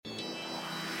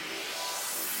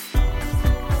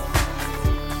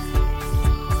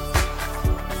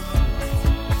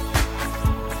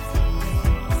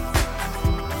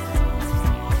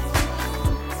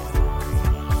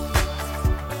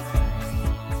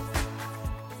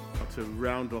to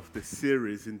round off this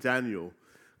series in Daniel,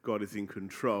 God is in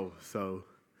control. So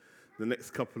the next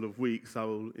couple of weeks, I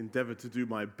will endeavor to do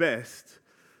my best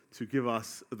to give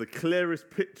us the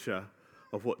clearest picture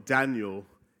of what Daniel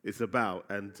is about.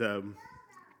 And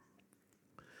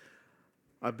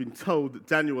I've been told that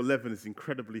Daniel 11 is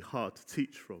incredibly hard to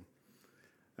teach from.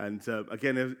 And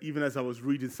again, even as I was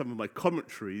reading some of my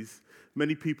commentaries,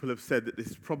 many people have said that this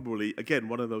is probably, again,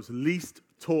 one of those least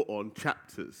taught on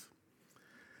chapters.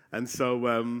 And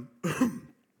so,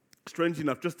 strangely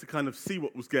enough, just to kind of see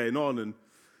what was going on and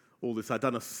all this, I'd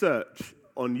done a search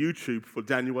on YouTube for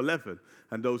Daniel 11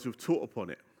 and those who've taught upon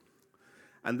it.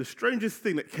 And the strangest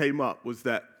thing that came up was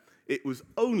that it was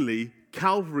only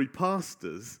Calvary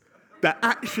pastors that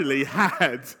actually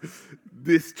had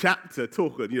this chapter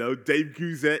talking. You know, Dave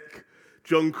Guzek,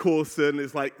 John Corson.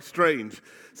 It's like strange.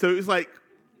 So it was like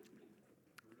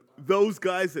those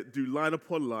guys that do line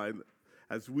upon line,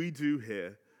 as we do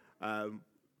here,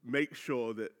 make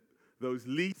sure that those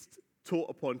least taught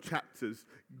upon chapters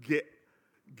get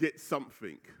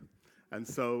something. And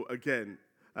so, again,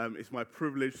 it's my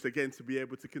privilege, again, to be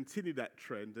able to continue that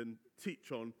trend and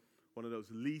teach on one of those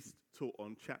least taught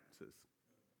on chapters.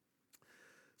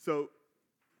 So,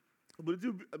 I'm going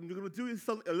to do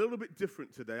something a little bit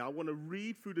different today. I want to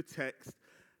read through the text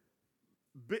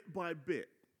bit by bit.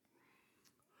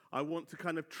 I want to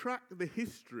kind of track the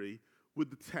history with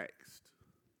the text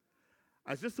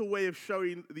as just a way of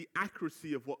showing the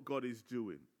accuracy of what God is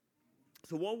doing.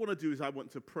 So what I want to do is I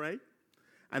want to pray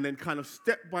and then kind of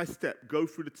step by step go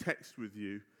through the text with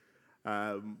you,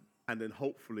 and then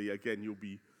hopefully, again, you'll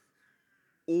be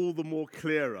all the more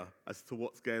clearer as to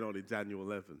what's going on in Daniel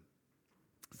 11.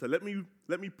 So let me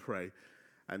pray,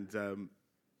 and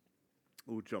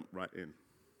we'll jump right in.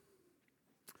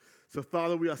 So,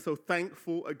 Father, we are so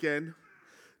thankful again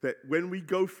that when we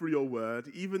go through your word,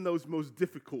 even those most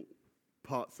difficult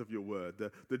parts of your word,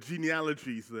 the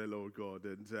genealogies there, Lord God,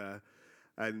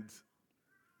 and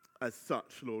as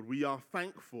such, Lord, we are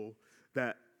thankful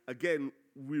that, again,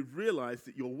 we've realized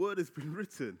that your word has been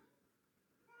written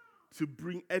to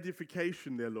bring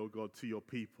edification there, Lord God, to your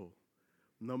people,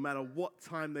 no matter what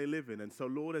time they live in. And so,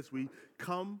 Lord, as we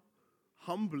come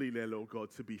humbly there, Lord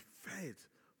God, to be fed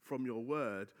from your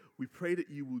word, we pray that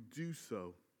you will do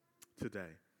so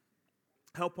today.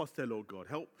 Help us there, Lord God.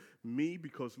 Help me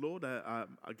because, Lord,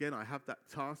 again, I have that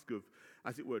task of,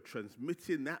 as it were,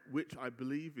 transmitting that which I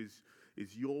believe is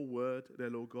your word there,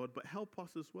 Lord God. But help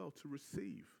us as well to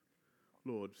receive,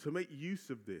 Lord, to make use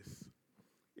of this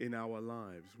in our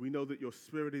lives. We know that your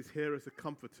Spirit is here as a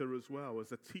comforter as well,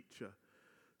 as a teacher.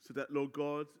 So that, Lord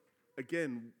God,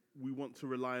 again, we want to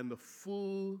rely on the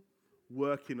full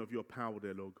working of your power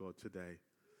there, Lord God, today.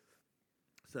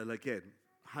 So again,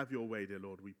 have your way, dear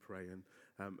Lord, we pray. And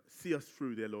see us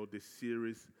through, dear Lord, this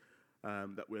series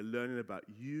that we're learning about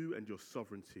you and your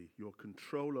sovereignty, your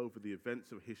control over the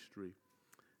events of history.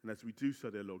 And as we do so,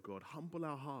 dear Lord God, humble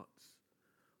our hearts,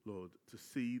 Lord, to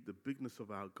see the bigness of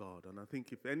our God. And I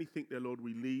think if anything, dear Lord,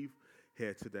 we leave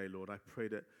here today, Lord, I pray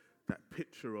that that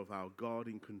picture of our God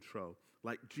in control,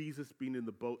 like Jesus being in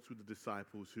the boats with the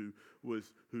disciples who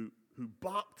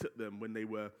barked at them when they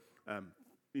were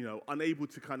unable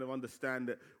to kind of understand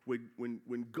that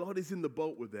when God is in the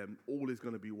boat with them, all is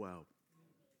going to be well.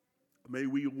 May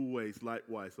we always,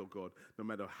 likewise, oh God, no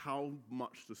matter how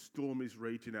much the storm is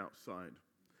raging outside,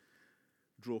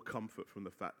 draw comfort from the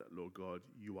fact that, Lord God,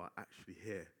 you are actually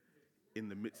here in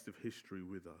the midst of history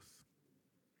with us.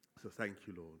 So thank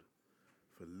you, Lord,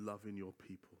 for loving your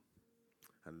people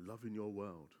and loving your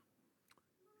world.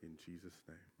 In Jesus'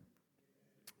 name,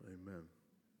 amen.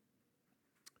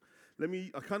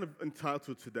 I kind of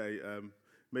entitled today,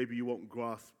 maybe you won't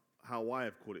grasp how I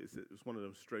have called it. It's one of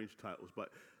those strange titles, but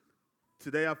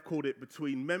today I've called it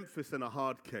Between Memphis and a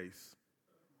Hard Case.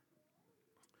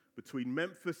 Between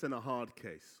Memphis and a Hard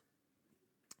Case.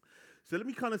 So let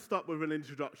me kind of start with an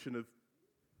introduction of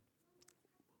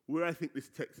where I think this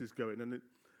text is going. And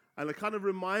it kind of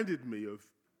reminded me of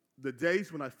the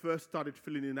days when I first started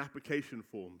filling in application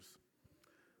forms,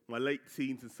 my late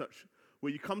teens and such,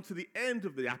 where you come to the end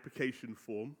of the application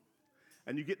form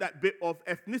and you get that bit of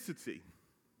ethnicity.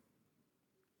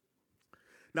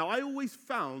 Now, I always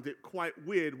found it quite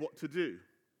weird what to do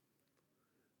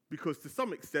because to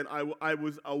some extent I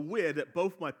was aware that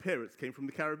both my parents came from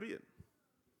the Caribbean.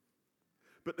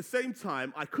 But at the same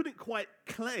time, I couldn't quite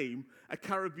claim a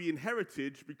Caribbean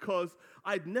heritage because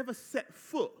I'd never set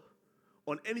foot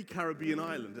on any Caribbean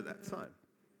island at that time.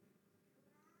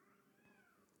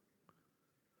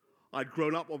 I'd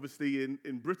grown up, obviously,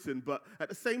 in Britain, but at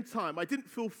the same time, I didn't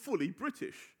feel fully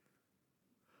British.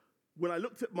 when I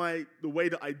looked at the way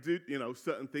that I do,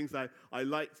 certain things, I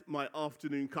liked my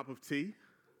afternoon cup of tea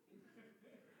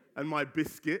and my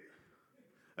biscuit,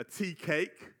 a tea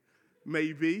cake,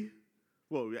 maybe.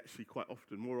 Well, actually quite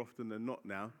often, more often than not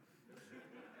now.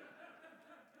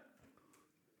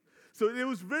 So there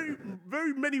was very,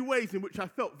 very many ways in which I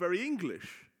felt very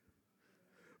English.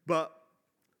 But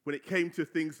when it came to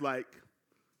things like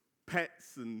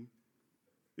pets and,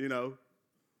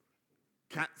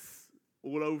 cats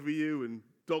all over you and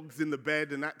dogs in the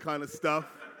bed and that kind of stuff,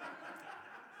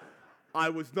 I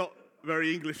was not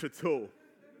very English at all.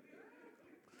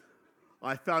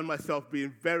 I found myself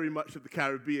being very much of the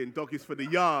Caribbean, doggies for the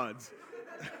yards.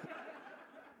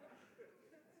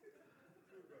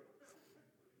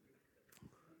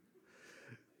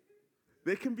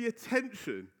 There can be a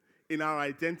tension in our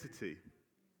identity,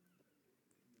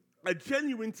 a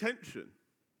genuine tension.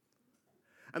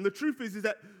 And the truth is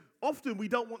that often we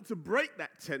don't want to break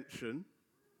that tension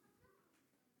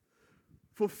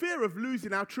for fear of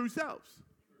losing our true selves.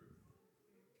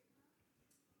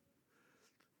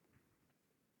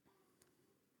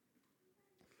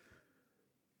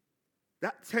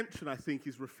 That tension, I think,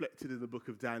 is reflected in the book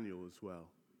of Daniel as well.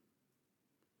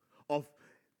 Of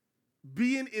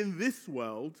being in this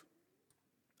world,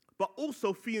 but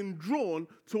also feeling drawn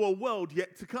to a world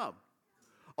yet to come.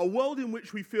 A world in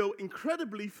which we feel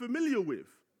incredibly familiar with.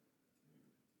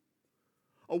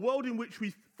 A world in which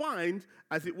we find,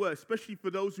 as it were, especially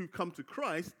for those who've come to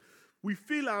Christ, we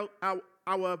feel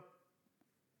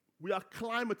we are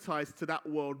acclimatized to that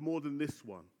world more than this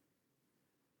one.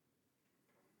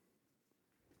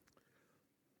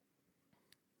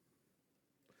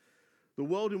 The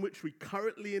world in which we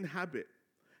currently inhabit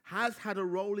has had a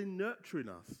role in nurturing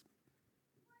us,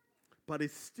 but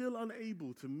is still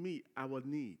unable to meet our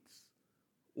needs,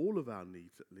 all of our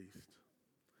needs at least.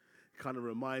 It kind of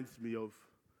reminds me of,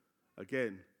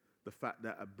 again, the fact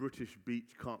that a British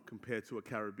beach can't compare to a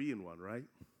Caribbean one, right?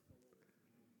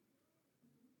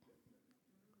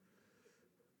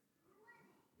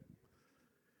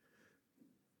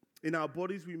 In our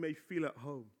bodies, we may feel at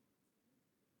home,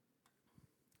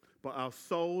 but our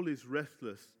soul is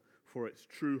restless for its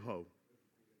true home.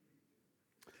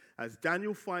 As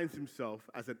Daniel finds himself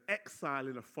as an exile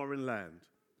in a foreign land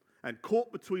and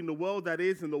caught between the world that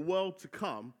is and the world to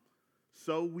come,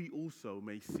 so we also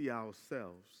may see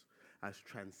ourselves as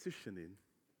transitioning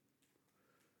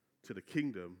to the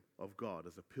kingdom of God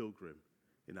as a pilgrim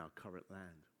in our current land.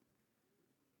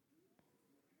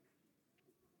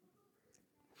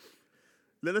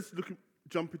 Let us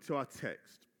jump into our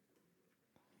text.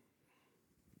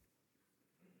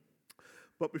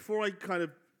 But before I kind of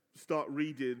start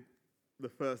reading the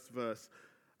first verse,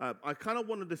 I kind of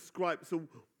want to describe, so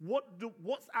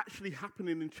what's actually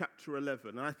happening in chapter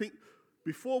 11? And I think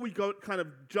before we go kind of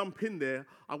jump in there,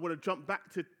 I want to jump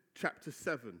back to chapter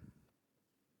 7.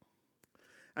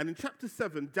 And in chapter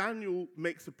 7, Daniel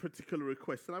makes a particular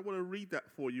request, and I want to read that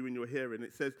for you in your hearing.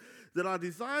 It says, that I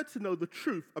desire to know the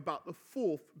truth about the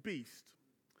fourth beast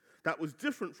that was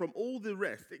different from all the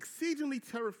rest, exceedingly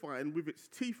terrifying, with its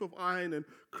teeth of iron and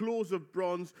claws of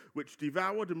bronze, which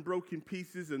devoured and broke in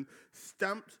pieces and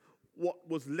stamped what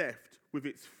was left with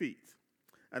its feet.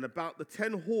 And about the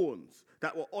 10 horns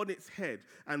that were on its head,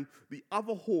 and the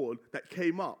other horn that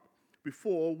came up,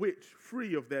 before which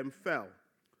 3 of them fell.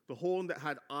 The horn that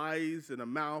had eyes and a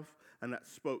mouth, and that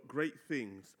spoke great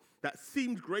things, that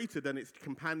seemed greater than its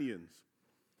companions.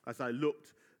 As I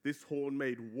looked, this horn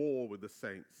made war with the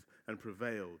saints and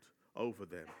prevailed over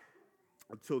them,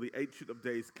 until the Ancient of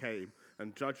Days came,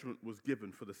 and judgment was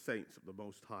given for the saints of the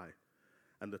Most High.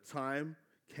 And the time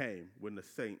came when the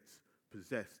saints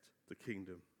possessed the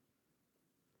kingdom.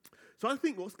 So I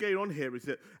think what's going on here is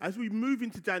that as we move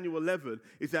into Daniel 11,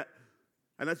 is that,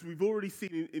 and as we've already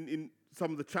seen in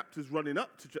some of the chapters running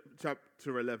up to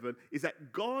chapter 11, is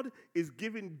that God is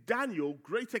giving Daniel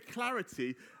greater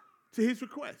clarity to his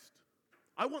request.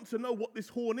 I want to know what this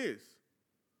horn is.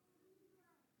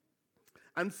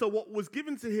 And so what was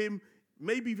given to him,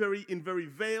 maybe in very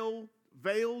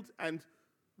veiled and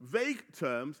vague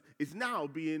terms, is now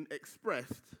being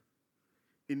expressed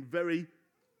in very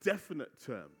definite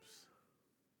terms,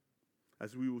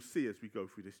 as we will see as we go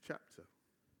through this chapter.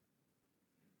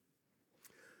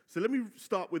 So let me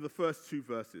start with the first 2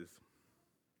 verses.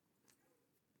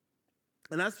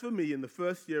 And as for me, in the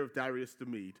first year of Darius the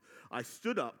Mede, I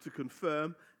stood up to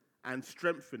confirm and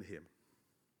strengthen him.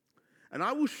 And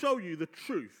I will show you the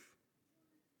truth.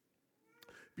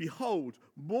 Behold,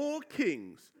 more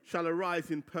kings shall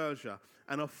arise in Persia,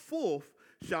 and a 4th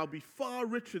shall be far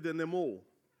richer than them all,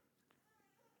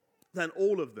 than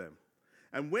all of them.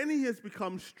 And when he has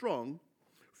become strong,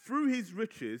 through his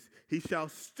riches he shall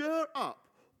stir up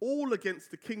all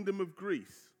against the kingdom of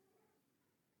Greece.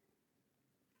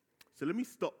 So let me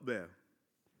stop there.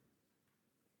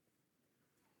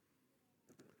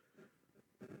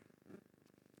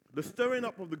 The stirring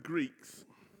up of the Greeks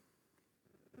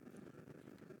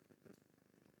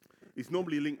is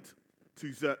normally linked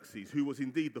to Xerxes, who was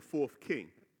indeed the fourth king,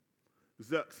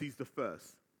 Xerxes the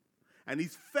first, and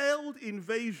his failed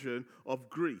invasion of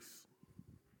Greece.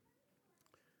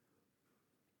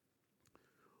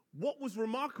 What was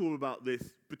remarkable about this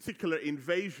particular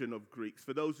invasion of Greeks,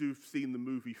 for those who've seen the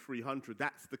movie 300,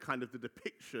 that's the kind of the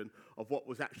depiction of what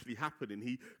was actually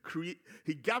happening.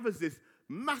 He gathers this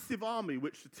massive army,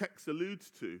 which the text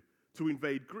alludes to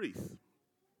invade Greece.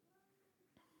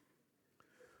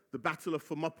 The Battle of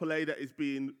Thermopylae that is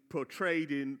being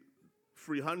portrayed in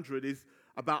 300 is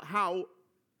about how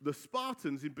the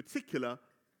Spartans in particular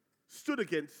stood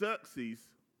against Xerxes.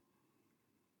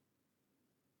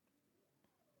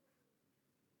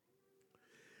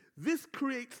 This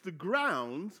creates the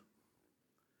ground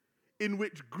in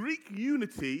which Greek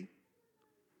unity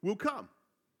will come.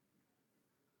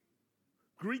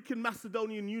 Greek and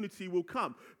Macedonian unity will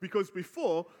come, because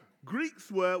before,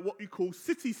 Greeks were what we call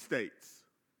city-states.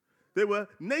 They were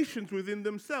nations within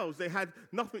themselves. They had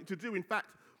nothing to do. In fact,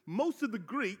 most of the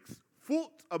Greeks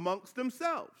fought amongst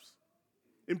themselves,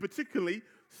 in particularly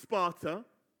Sparta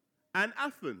and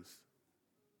Athens.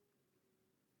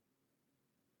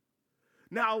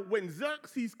 Now, when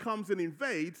Xerxes comes and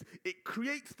invades, it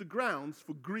creates the grounds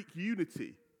for Greek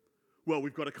unity. Well,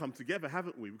 we've got to come together,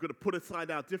 haven't we? We've got to put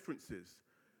aside our differences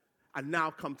and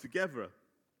now come together.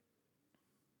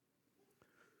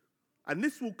 And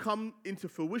this will come into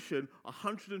fruition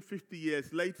 150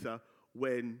 years later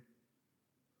when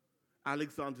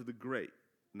Alexander the Great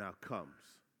now comes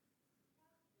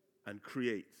and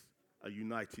creates a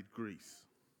united Greece.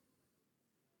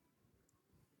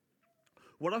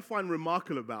 What I find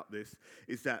remarkable about this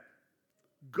is that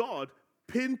God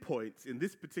pinpoints in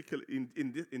this particular,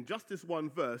 in just this one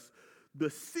verse, the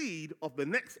seed of the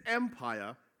next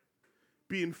empire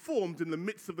being formed in the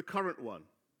midst of the current one.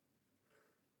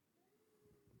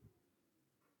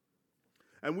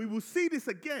 And we will see this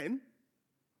again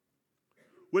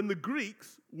when the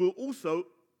Greeks will also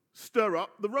stir up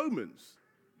the Romans.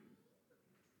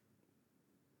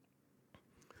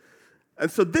 And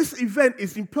so this event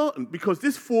is important because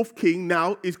this fourth king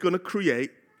now is going to create,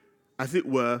 as it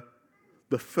were,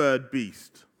 the third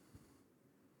beast.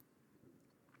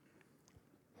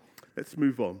 Let's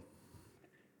move on.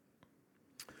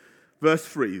 Verse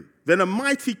 3, then a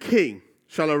mighty king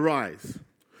shall arise,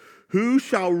 who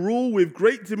shall rule with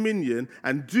great dominion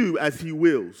and do as he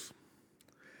wills.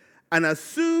 And as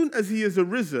soon as he is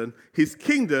arisen, his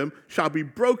kingdom shall be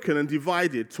broken and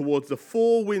divided towards the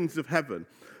four winds of heaven,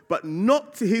 but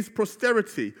not to his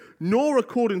posterity, nor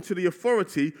according to the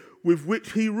authority with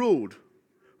which he ruled.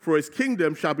 For his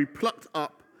kingdom shall be plucked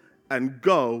up and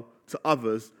go to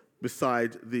others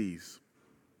beside these.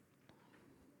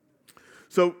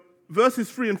 So verses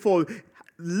 3 and 4,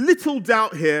 little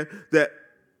doubt here that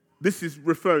this is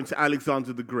referring to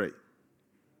Alexander the Great.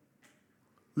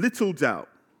 Little doubt.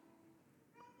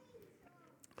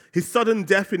 His sudden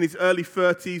death in his early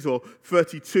 30s or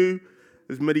 32,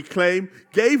 as many claim,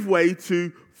 gave way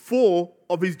to 4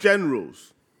 of his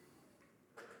generals,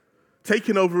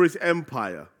 taking over his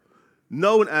empire,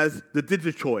 known as the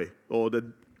Didache, or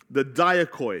the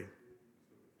Diakoi.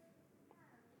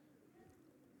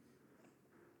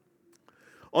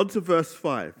 On to verse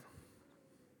 5.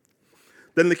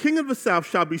 Then the king of the south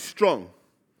shall be strong,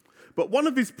 but one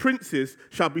of his princes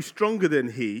shall be stronger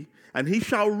than he, and he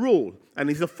shall rule, and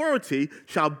his authority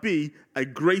shall be a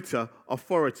greater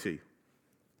authority.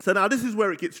 So now this is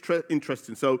where it gets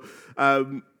interesting. So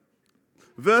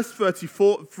verse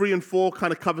 34, 3 and 4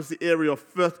 kind of covers the area of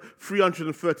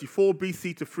 334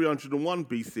 BC to 301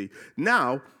 BC.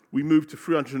 Now we move to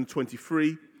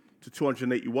 323 to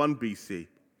 281 BC.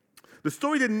 The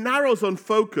story then narrows on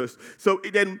focus, so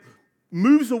it then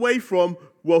moves away from,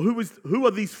 well, who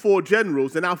are these 4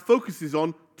 generals, and now focuses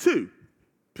on 2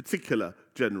 particular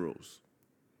generals.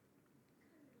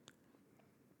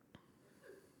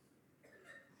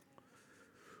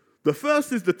 The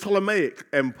first is the Ptolemaic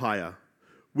Empire,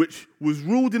 which was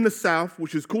ruled in the south,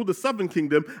 which is called the Southern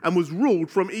Kingdom, and was ruled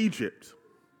from Egypt.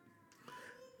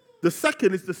 The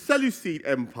second is the Seleucid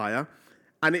Empire,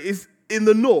 and it is in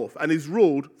the north and is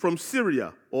ruled from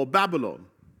Syria or Babylon.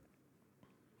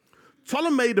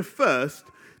 Ptolemy I,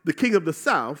 the king of the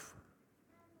south,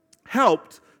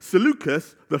 helped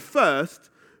Seleucus I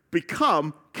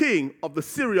become king of the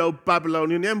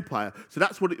Syro-Babylonian Empire. So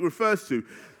that's what it refers to.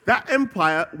 that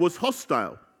empire was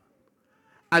hostile.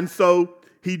 And so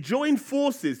he joined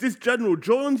forces, this general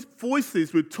joins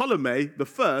forces with Ptolemy the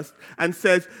first and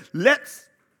says,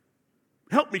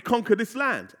 help me conquer this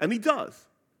land. And he does.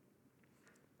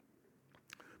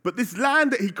 But this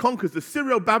land that he conquers, the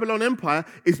Syro-Babylon Empire,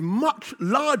 is much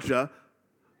larger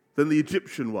than the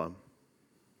Egyptian one.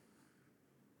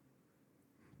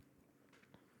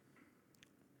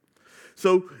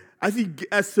 So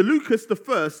as Seleucus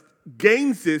I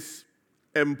gains this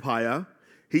empire,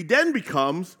 he then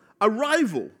becomes a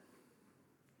rival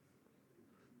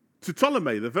to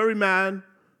Ptolemy, the very man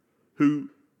who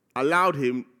allowed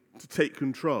him to take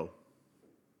control.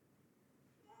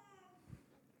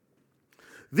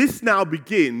 This now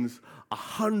begins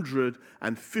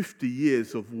 150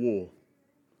 years of war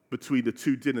between the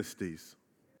two dynasties.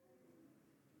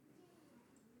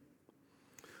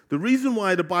 The reason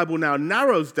why the Bible now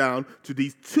narrows down to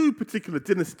these two particular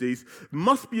dynasties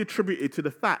must be attributed to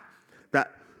the fact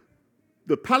that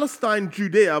the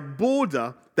Palestine-Judea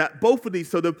border, that both of these,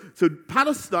 so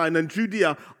Palestine and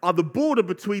Judea are the border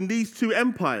between these two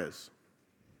empires.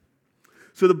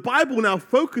 So the Bible now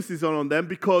focuses on them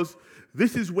because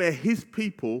this is where his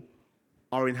people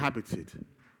are inhabited.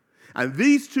 And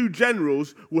these two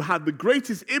generals will have the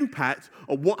greatest impact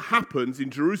on what happens in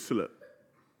Jerusalem.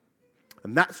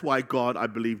 And that's why God, I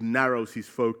believe, narrows his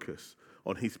focus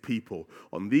on his people,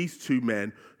 on these two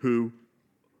men who,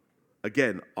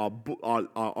 again, are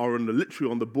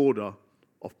literally on the border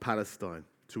of Palestine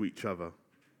to each other.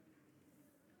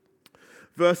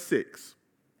 Verse 6.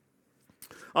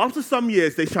 After some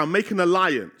years, they shall make an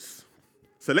alliance.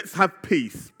 So let's have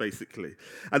peace, basically.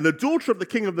 And the daughter of the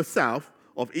king of the south,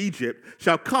 of Egypt,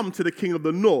 shall come to the king of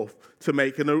the north to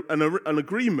make an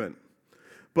agreement.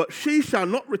 But she shall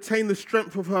not retain the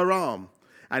strength of her arm,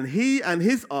 and he and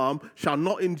his arm shall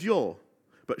not endure.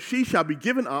 But she shall be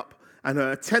given up, and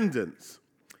her attendants,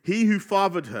 he who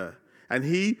fathered her, and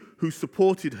he who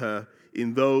supported her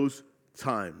in those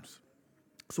times.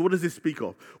 So what does this speak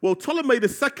of? Well, Ptolemy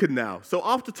II now. So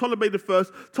after Ptolemy I,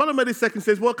 Ptolemy II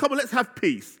says, well, come on, let's have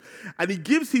peace. And he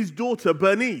gives his daughter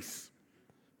Bernice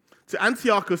to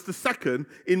Antiochus II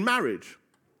in marriage,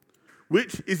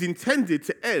 which is intended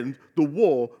to end the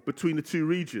war between the two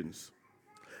regions.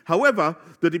 However,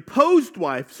 the deposed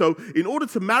wife, so in order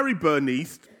to marry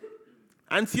Bernice,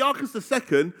 Antiochus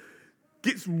II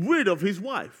gets rid of his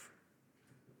wife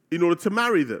in order to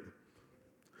marry them.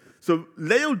 So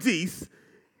Laodice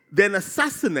then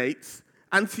assassinates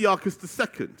Antiochus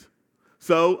II.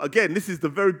 So again, this is the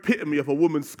very epitome of a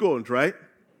woman scorned, right?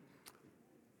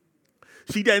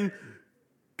 She then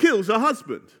kills her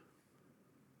husband.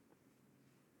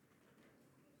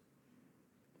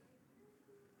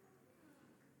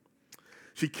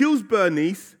 She kills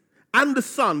Bernice and the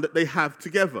son that they have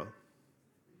together.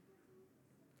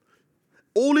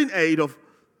 All in aid of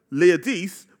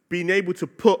Laodice being able to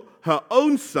put her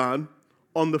own son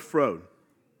on the throne.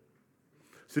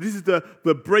 So this is the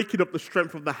breaking up the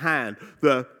strength of the hand,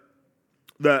 the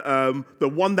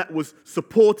one that was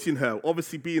supporting her,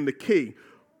 obviously being the king,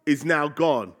 is now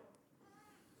gone.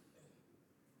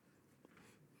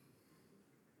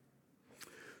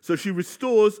 So she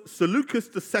restores Seleucus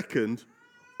II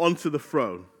onto the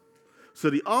throne. So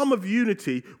the arm of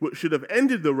unity, which should have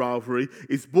ended the rivalry,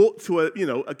 is brought to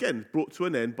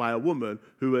an end by a woman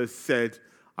who has said,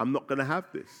 I'm not going to have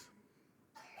this.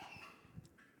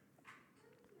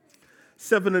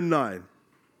 7 and 9.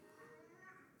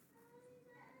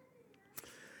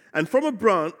 And from a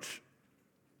branch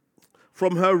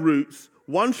from her roots,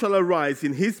 one shall arise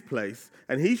in his place,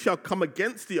 and he shall come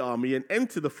against the army and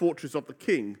enter the fortress of the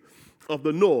king of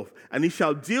the north, and he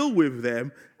shall deal with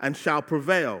them and shall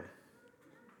prevail.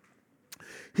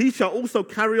 He shall also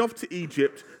carry off to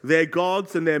Egypt their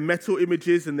gods and their metal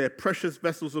images and their precious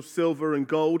vessels of silver and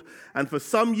gold, and for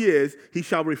some years he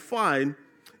shall refrain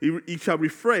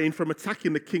from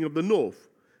attacking the king of the north.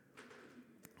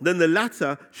 Then the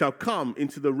latter shall come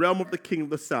into the realm of the king of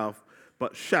the south,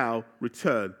 but shall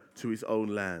return to his own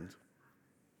land.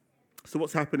 So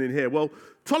what's happening here? Well,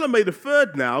 Ptolemy III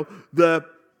now, the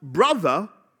brother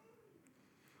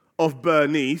of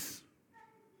Bernice,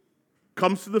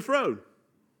 comes to the throne.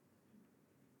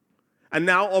 And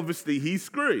now, obviously, he's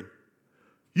screwing.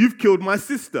 You've killed my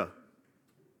sister.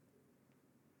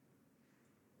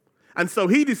 And so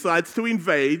he decides to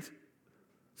invade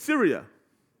Syria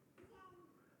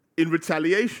in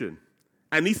retaliation.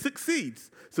 And he succeeds.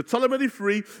 So Ptolemy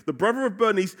III, the brother of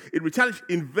Bernice, in retaliation,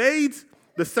 invades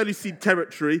the Seleucid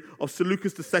territory of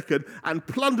Seleucus II and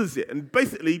plunders it and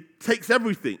basically takes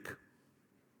everything.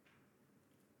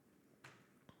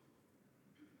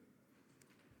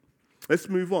 Let's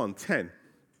move on. 10.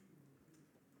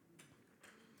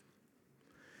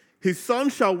 His son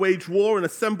shall wage war and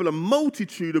assemble a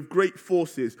multitude of great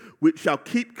forces, which shall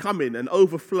keep coming and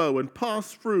overflow and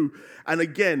pass through and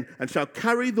again, and shall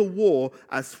carry the war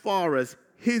as far as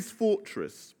his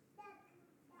fortress.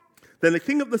 Then the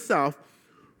king of the south,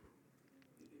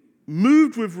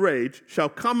 moved with rage, shall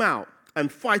come out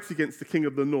and fight against the king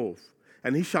of the north.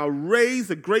 And he shall raise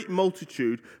a great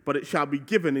multitude, but it shall be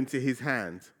given into his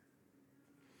hand.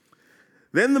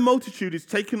 Then the multitude is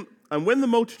taken, and when the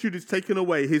multitude is taken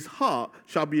away, his heart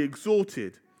shall be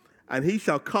exalted, and he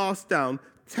shall cast down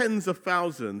tens of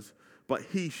thousands, but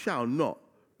he shall not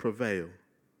prevail.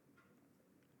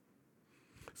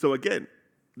 So again,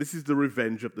 this is the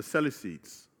revenge of the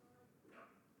Seleucids.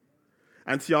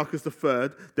 Antiochus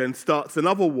III then starts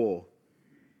another war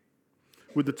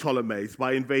with the Ptolemies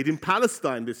by invading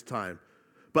Palestine this time,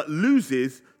 but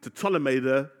loses to Ptolemy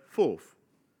IV.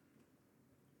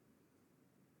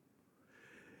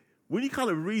 When you kind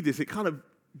of read this, it kind of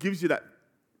gives you that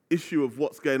issue of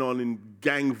what's going on in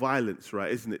gang violence, right,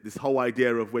 isn't it? This whole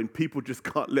idea of when people just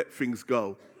can't let things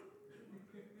go.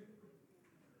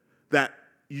 That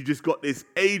you just got this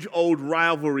age-old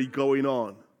rivalry going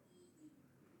on.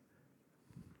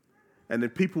 And then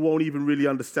people won't even really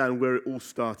understand where it all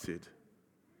started.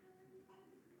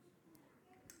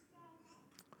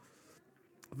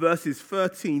 Verses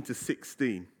 13 to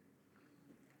 16.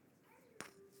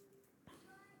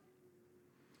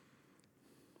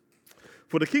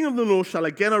 For the king of the north shall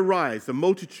again arise, a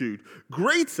multitude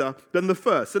greater than the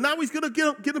first. So now he's going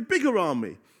to get a bigger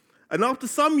army. And after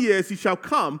some years he shall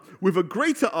come with a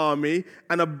greater army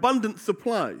and abundant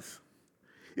supplies.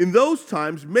 In those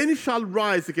times many shall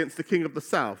rise against the king of the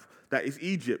south, that is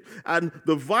Egypt, and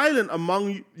the violent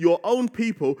among your own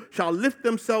people shall lift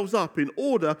themselves up in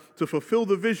order to fulfill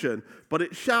the vision, but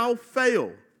it shall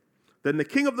fail. Then the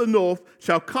king of the north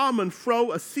shall come and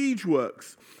throw a siege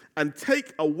works, and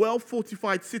take a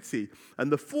well-fortified city, and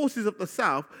the forces of the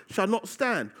south shall not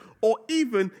stand, or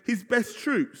even his best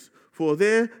troops, for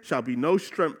there shall be no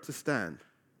strength to stand.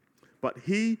 But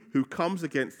he who comes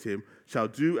against him shall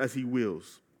do as he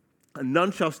wills, and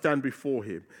none shall stand before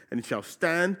him, and he shall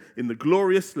stand in the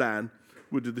glorious land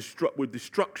with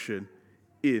destruction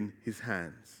in his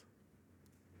hands.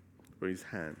 Or his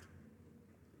hand.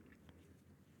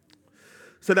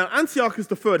 So now Antiochus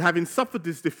III, having suffered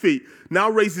this defeat, now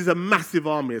raises a massive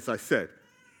army, as I said,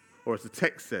 or as the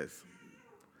text says.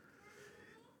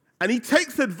 And he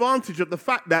takes advantage of the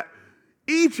fact that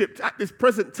Egypt at this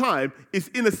present time is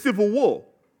in a civil war,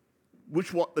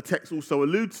 which what the text also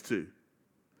alludes to.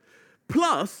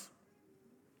 Plus,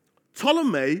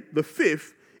 Ptolemy V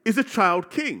is a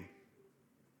child king.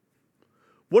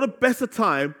 What a better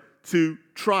time to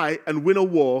try and win a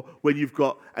war when you've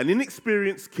got an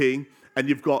inexperienced king and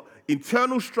you've got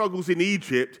internal struggles in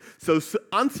Egypt. So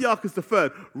Antiochus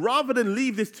III, rather than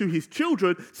leave this to his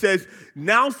children, says,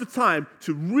 now's the time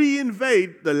to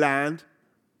reinvade the land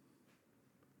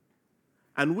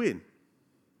and win.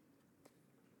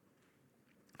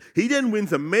 He then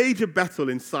wins a major battle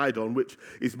in Sidon, which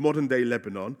is modern-day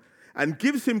Lebanon, and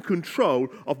gives him control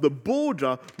of the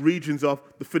border regions of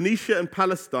the Phoenicia and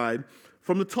Palestine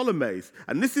from the Ptolemies.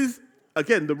 And this is,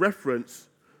 again, the reference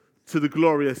to the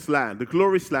glorious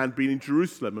land being in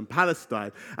Jerusalem and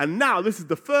Palestine. And now this is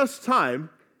the first time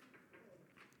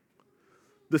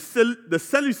the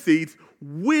Seleucids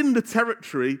win the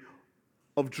territory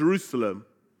of Jerusalem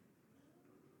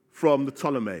from the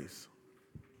Ptolemies.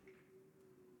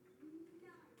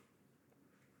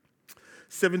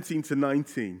 17 to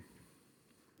 19.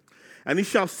 And he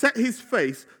shall set his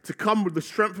face to come with the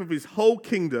strength of his whole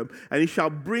kingdom, and he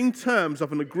shall bring terms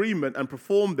of an agreement and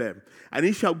perform them. And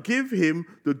he shall give him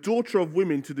the daughter of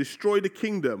women to destroy the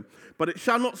kingdom, but it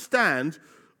shall not stand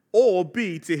or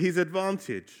be to his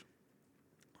advantage.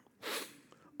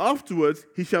 Afterwards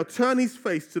he shall turn his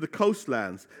face to the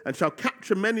coastlands, and shall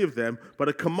capture many of them, but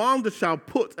a commander shall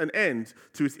put an end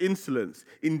to his insolence.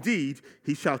 Indeed,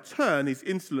 he shall turn his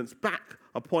insolence back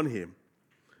upon him.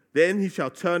 Then he shall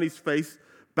turn his face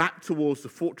back towards the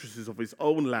fortresses of his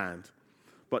own land,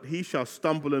 but he shall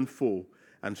stumble and fall,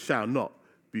 and shall not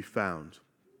be found.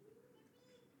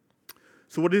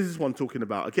 So what is this one talking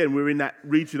about? Again, we're in that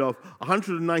region of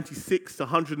 196 to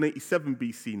 187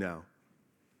 BC now.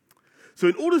 So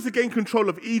in order to gain control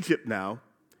of Egypt now,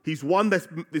 he's won this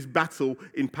battle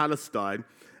in Palestine.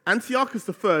 Antiochus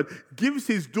III gives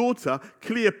his daughter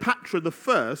Cleopatra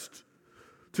I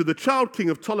to the child king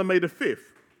of Ptolemy V.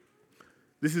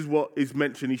 This is what is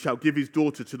mentioned. He shall give his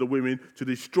daughter to the women to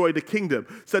destroy the kingdom.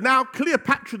 So now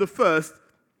Cleopatra I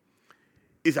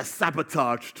is a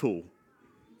sabotage tool.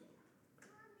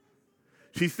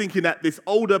 She's thinking that this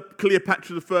older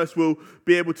Cleopatra I will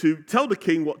be able to tell the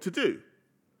king what to do.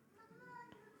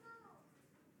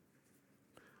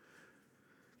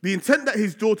 The intent that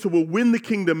his daughter will win the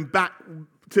kingdom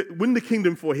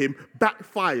for him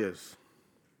backfires.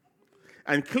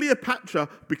 And Cleopatra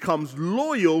becomes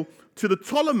loyal to the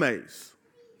Ptolemies.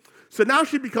 So now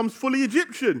she becomes fully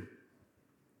Egyptian.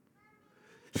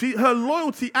 Her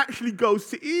loyalty actually goes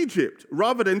to Egypt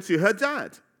rather than to her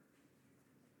dad.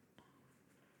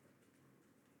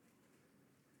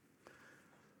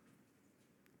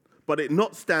 But it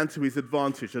not stand to his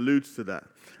advantage alludes to that.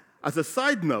 As a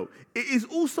side note, it is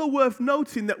also worth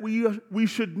noting that we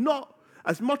should not,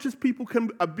 as much as people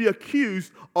can be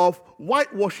accused of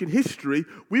whitewashing history,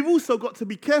 we've also got to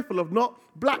be careful of not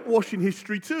blackwashing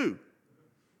history too.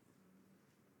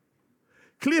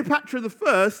 Cleopatra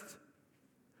I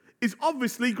is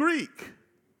obviously Greek.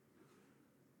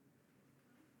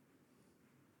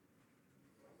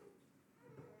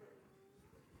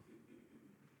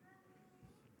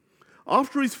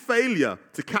 After his failure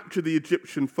to capture the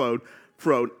Egyptian throne,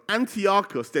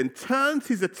 Antiochus then turns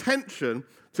his attention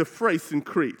to Thrace and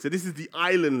Crete. So this is the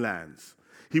island lands.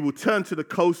 He will turn to the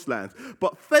coastlands,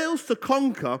 but fails to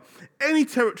conquer any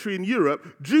territory in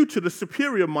Europe due to the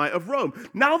superior might of Rome.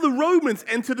 Now the Romans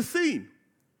enter the scene.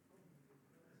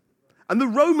 And the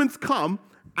Romans come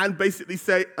and basically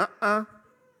say,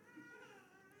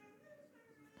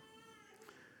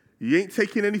 you ain't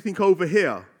taking anything over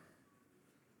here.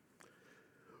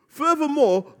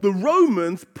 Furthermore, the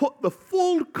Romans put the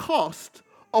full cost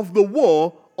of the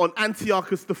war on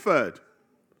Antiochus III.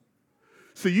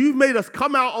 So you've made us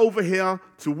come out over here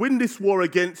to win this war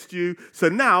against you. So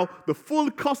now the full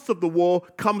cost of the war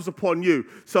comes upon you.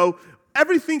 So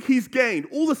everything he's gained,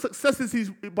 all the successes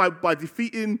he's by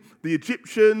defeating the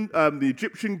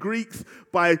Egyptian Greeks,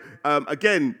 by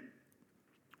again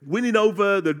winning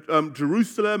over the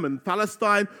Jerusalem and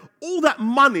Palestine, all that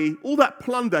money, all that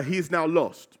plunder, he has now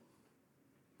lost.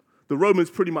 The Romans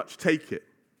pretty much take it.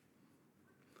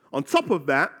 On top of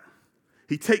that,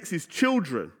 he takes his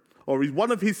children, or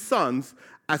one of his sons,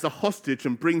 as a hostage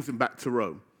and brings them back to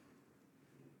Rome.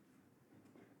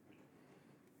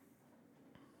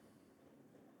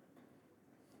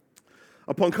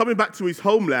 Upon coming back to his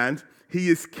homeland, he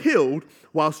is killed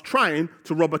whilst trying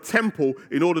to rob a temple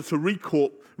in order to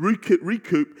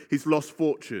recoup his lost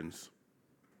fortunes.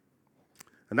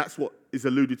 And that's what is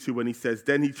alluded to when he says,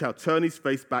 then he shall turn his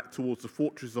face back towards the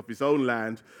fortress of his own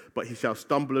land, but he shall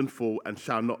stumble and fall and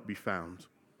shall not be found.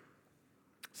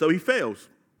 So he fails.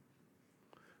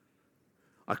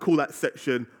 I call that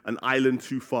section an island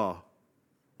too far,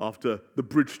 after the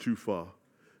bridge too far.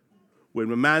 When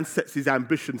a man sets his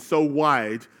ambition so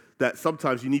wide that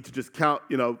sometimes you need to just count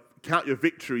your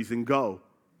victories and go.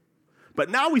 But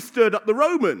now we stirred up the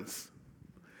Romans.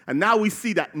 And now we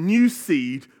see that new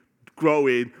seed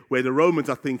growing where the Romans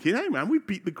are thinking, hey man, we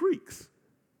beat the Greeks.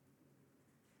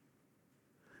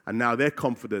 And now their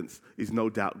confidence is no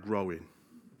doubt growing.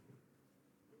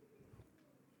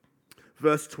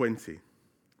 Verse 20.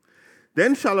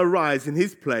 Then shall arise in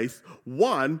his place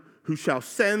one who shall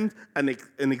send an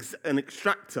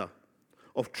extractor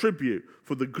of tribute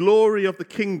for the glory of the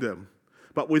kingdom.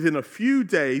 But within a few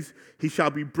days he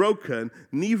shall be broken,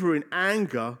 neither in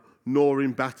anger nor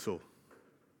in battle.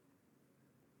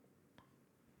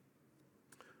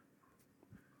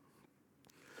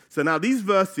 So now these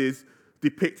verses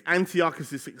depict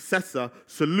Antiochus' successor,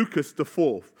 Seleucus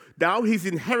IV. Now he's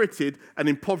inherited an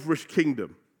impoverished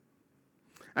kingdom.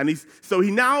 And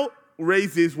he now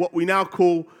raises what we now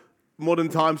call, modern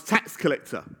times, tax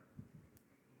collector.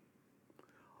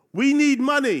 We need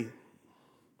money.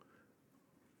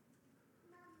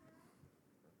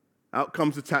 Out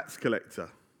comes the tax collector.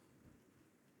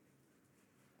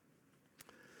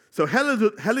 So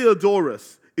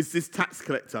Heliodorus is this tax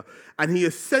collector, and he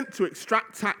is sent to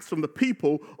extract tax from the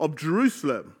people of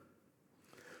Jerusalem.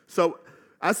 So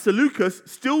as Seleucus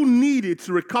still needed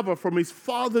to recover from his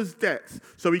father's debts,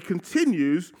 so he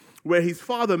continues where his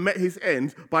father met his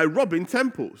end by robbing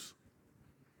temples.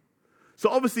 So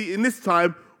obviously in this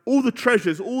time, all the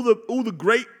treasures, all the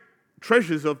great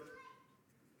treasures of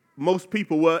most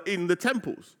people were in the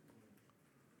temples.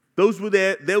 Those were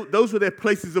their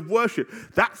places of worship.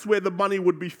 That's where the money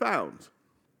would be found.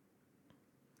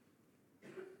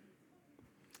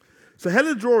 So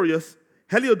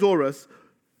Heliodorus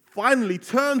finally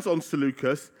turns on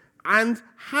Seleucus and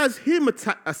has him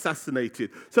assassinated.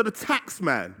 So the tax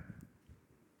man.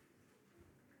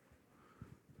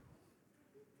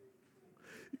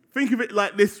 Think of it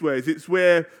like this way. It's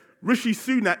where Rishi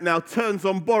Sunak now turns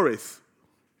on Boris.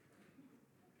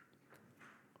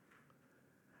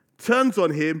 turns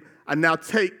on him and now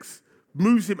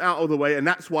moves him out of the way, and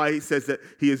that's why it says that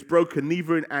he is broken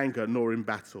neither in anger nor in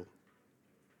battle.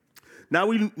 Now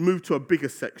we move to a bigger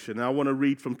section, and I want to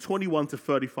read from 21 to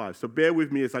 35. So bear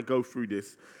with me as I go through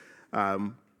this,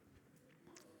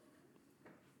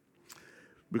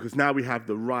 because now we have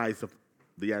the rise of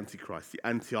the Antichrist, the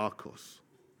Antiochos.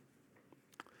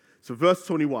 So verse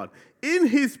 21, in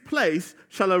his place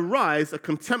shall arise a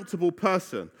contemptible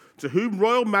person, to whom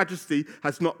royal majesty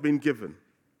has not been given.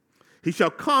 He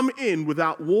shall come in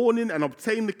without warning and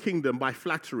obtain the kingdom by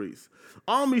flatteries.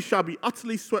 Armies shall be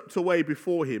utterly swept away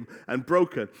before him and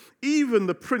broken, even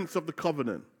the prince of the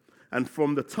covenant. And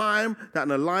from the time that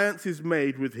an alliance is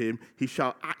made with him, he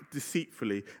shall act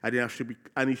deceitfully,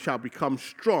 and he shall become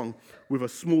strong with a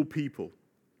small people.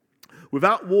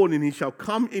 Without warning, he shall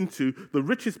come into the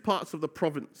richest parts of the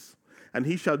province, and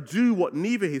he shall do what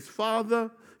neither his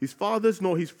fathers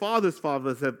nor his father's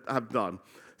fathers have done,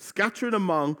 scattering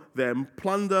among them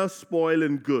plunder, spoil,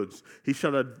 and goods. He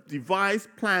shall devise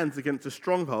plans against the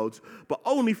strongholds, but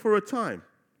only for a time.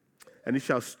 And he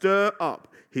shall stir up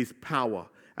his power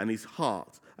and his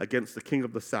heart against the king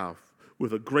of the south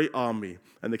with a great army.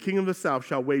 And the king of the south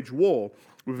shall wage war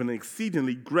with an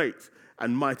exceedingly great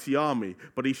and mighty army,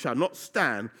 but he shall not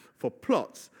stand, for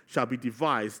plots shall be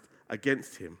devised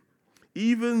against him.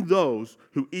 Even those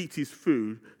who eat his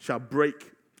food shall break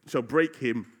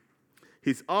him.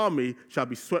 His army shall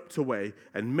be swept away,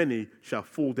 and many shall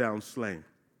fall down slain.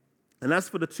 And as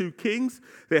for the two kings,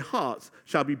 their hearts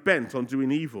shall be bent on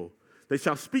doing evil. They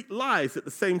shall speak lies at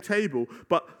the same table,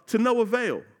 but to no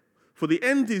avail. For the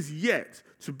end is yet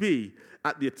to be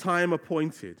at the time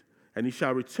appointed, and he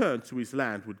shall return to his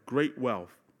land with great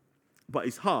wealth. But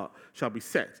his heart shall be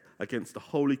set against the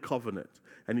holy covenant,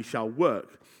 and he shall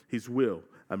work his will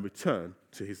and return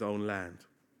to his own land.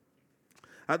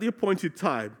 At the appointed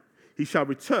time, he shall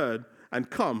return and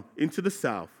come into the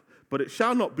south, but it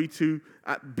shall not be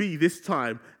this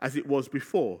time as it was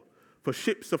before. For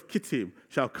ships of Kittim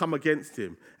shall come against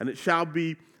him, and he shall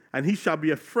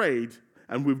be afraid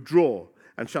and withdraw,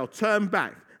 and shall turn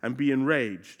back and be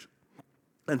enraged,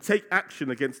 and take action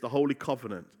against the holy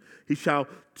covenant. He shall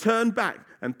turn back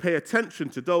and pay attention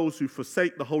to those who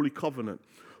forsake the holy covenant.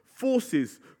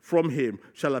 Forces from him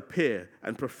shall appear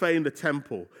and profane the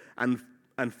temple and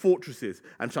fortresses,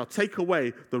 and shall take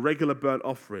away the regular burnt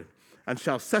offering, and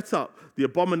shall set up the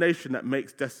abomination that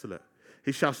makes desolate.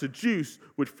 He shall seduce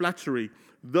with flattery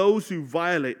those who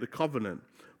violate the covenant,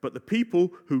 but the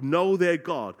people who know their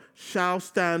God shall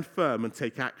stand firm and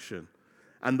take action.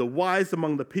 And the wise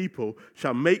among the people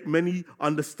shall make many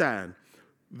understand,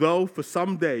 though for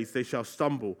some days they shall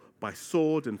stumble by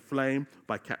sword and flame,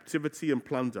 by captivity and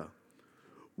plunder.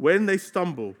 When they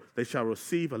stumble, they shall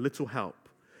receive a little help,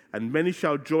 and many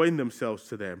shall join themselves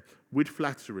to them with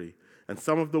flattery, and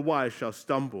some of the wise shall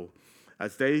stumble,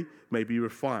 as they may be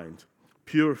refined,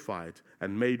 purified,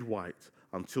 and made white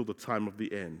until the time of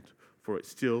the end, for it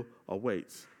still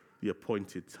awaits the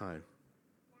appointed time.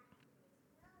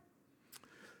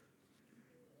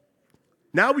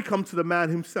 Now we come to the man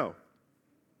himself,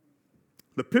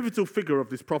 the pivotal figure of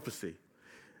this prophecy.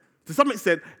 To some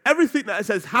extent, everything that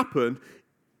has happened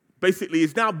basically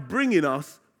is now bringing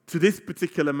us to this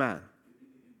particular man.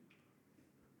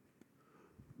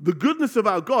 The goodness of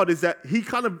our God is that he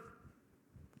kind of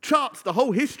charts the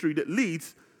whole history that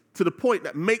leads to the point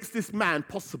that makes this man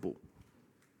possible.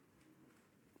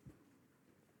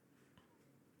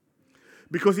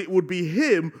 Because it would be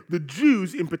him the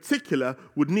Jews in particular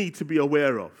would need to be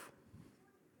aware of.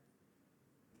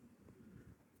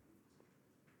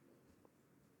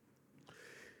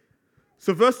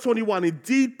 So verse 21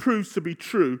 indeed proves to be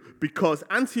true because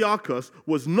Antiochus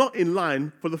was not in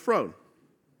line for the throne.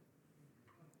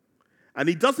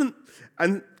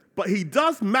 But he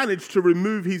does manage to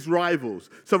remove his rivals.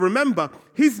 So remember,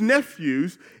 his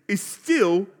nephews is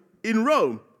still in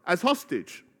Rome as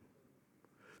hostage.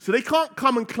 So they can't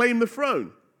come and claim the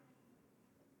throne.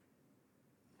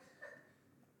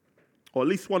 Or at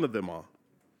least one of them are.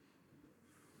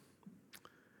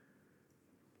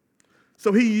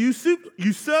 So he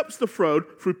usurps the throne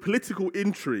through political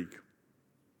intrigue.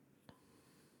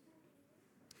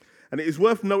 And it is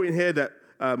worth noting here that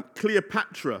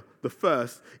Cleopatra the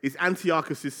first is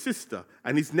Antiochus' sister,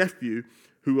 and his nephew,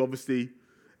 obviously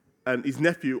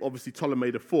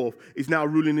Ptolemy the IV, is now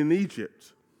ruling in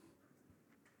Egypt.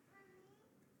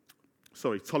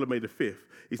 Ptolemy V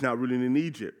is now ruling in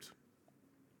Egypt.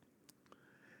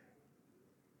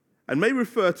 And may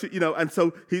refer to, and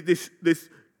so this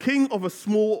king of a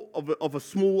small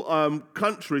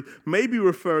country may be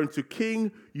referring to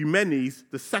King Eumenes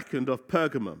II of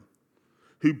Pergamum,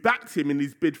 who backed him in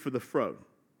his bid for the throne.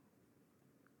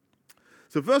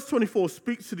 So verse 24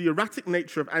 speaks to the erratic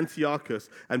nature of Antiochus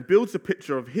and builds a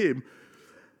picture of him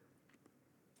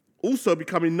also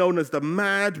becoming known as the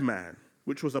madman,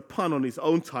 which was a pun on his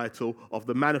own title of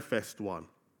the manifest one.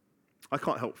 I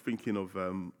can't help thinking of,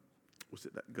 was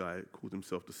it that guy who called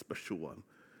himself the special one?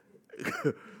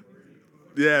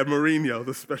 Yeah, Mourinho,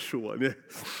 the special one, yeah.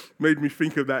 Made me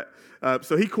think of that.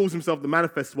 So he calls himself the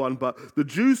manifest one, but the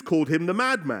Jews called him the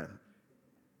madman.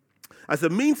 As a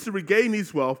means to regain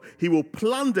his wealth, he will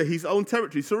plunder his own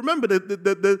territory. So remember,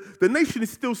 the nation is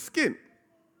still skint.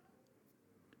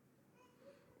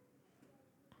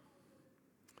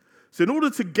 So in order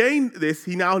to gain this,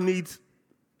 he now needs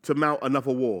to mount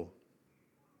another war.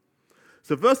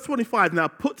 So verse 25 now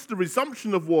puts the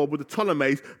resumption of war with the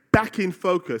Ptolemies back in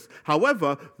focus.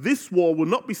 However, this war will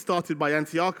not be started by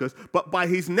Antiochus, but by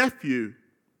his nephew,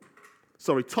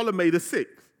 Ptolemy VI,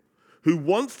 who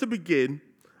wants to begin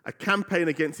a campaign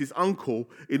against his uncle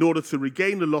in order to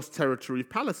regain the lost territory of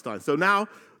Palestine. So now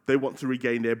they want to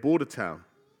regain their border town.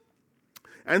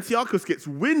 Antiochus gets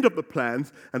wind of the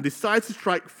plans and decides to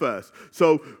strike first.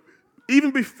 So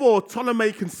even before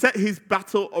Ptolemy can set his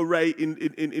battle array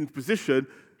in position,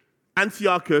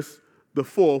 Antiochus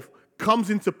IV comes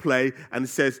into play and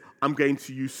says, I'm going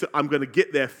to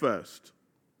get there first.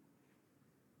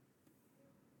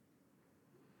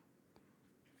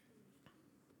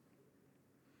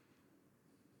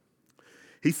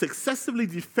 He successfully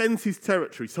defends his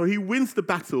territory, so he wins the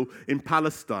battle in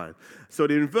Palestine. So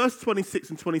in verse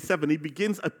 26 and 27, he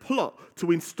begins a plot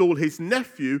to install his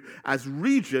nephew as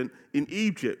regent in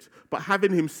Egypt, but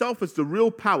having himself as the real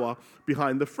power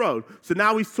behind the throne. So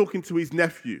now he's talking to his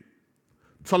nephew,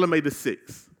 Ptolemy VI.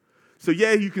 So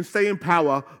yeah, you can stay in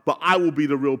power, but I will be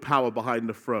the real power behind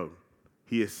the throne,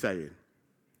 he is saying.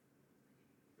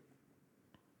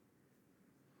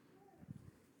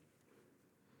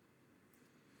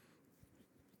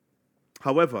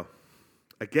 However,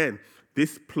 again,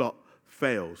 this plot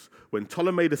fails when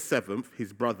Ptolemy VII,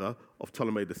 his brother of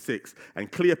Ptolemy VI,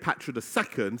 and Cleopatra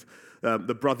II,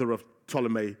 the brother of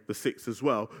Ptolemy VI as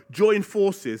well, join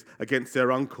forces against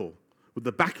their uncle with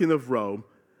the backing of Rome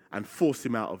and force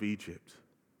him out of Egypt.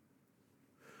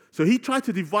 So he tried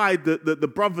to divide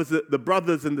the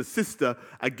brothers and the sister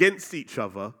against each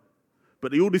other,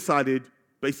 but they all decided,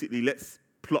 basically, let's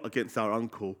plot against our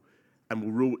uncle and we'll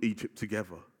rule Egypt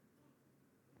together.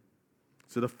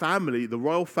 So the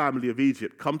royal family of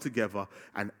Egypt come together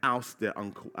and oust their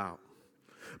uncle out.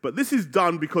 But this is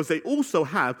done because they also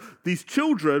have these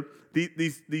children,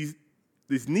 these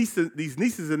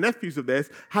nieces and nephews of theirs,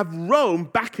 have Rome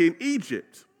back in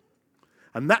Egypt.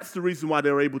 And that's the reason why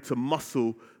they're able to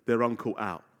muscle their uncle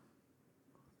out.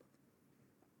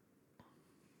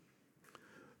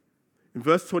 In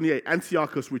verse 28,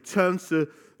 Antiochus returns to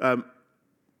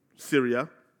Syria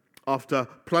after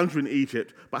plundering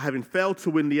Egypt, but having failed to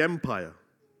win the empire.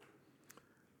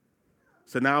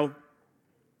 So now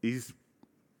he's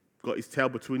got his tail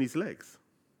between his legs.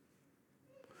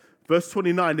 Verse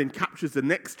 29 then captures the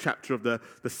next chapter of the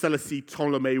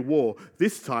Seleucid-Ptolemy War.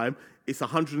 This time, it's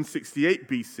 168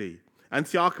 BC.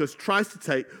 Antiochus tries to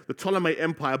take the Ptolemy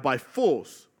Empire by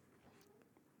force,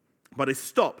 but is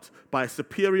stopped by a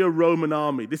superior Roman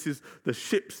army. This is the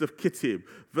ships of Kittim.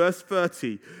 Verse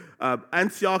 30,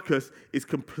 Antiochus is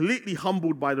completely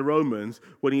humbled by the Romans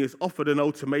when he is offered an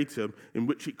ultimatum in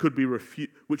which he could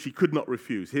not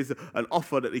refuse. Here's an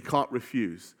offer that he can't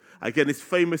refuse. Again, this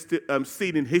famous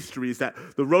scene in history is that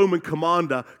the Roman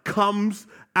commander comes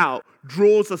out,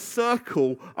 draws a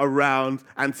circle around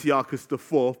Antiochus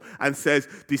IV and says,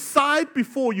 decide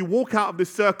before you walk out of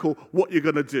this circle what you're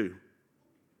going to do.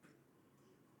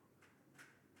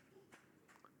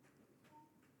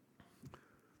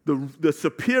 The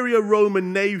superior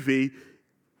Roman navy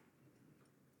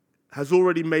has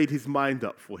already made his mind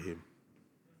up for him.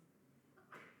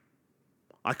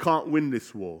 I can't win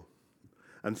this war.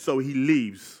 And so he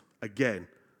leaves again,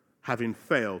 having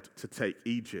failed to take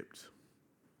Egypt.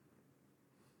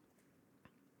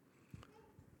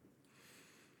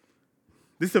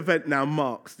 This event now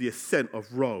marks the ascent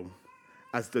of Rome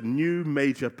as the new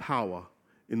major power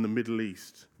in the Middle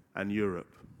East and Europe.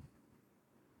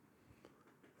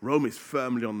 Rome is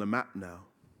firmly on the map now.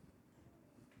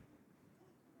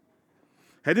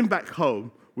 Heading back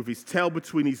home with his tail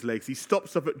between his legs, he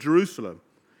stops up at Jerusalem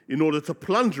in order to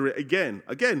plunder it again.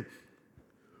 Again,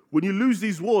 when you lose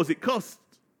these wars, it costs.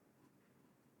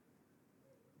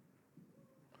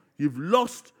 You've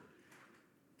lost,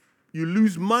 you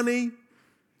lose money,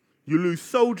 you lose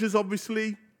soldiers,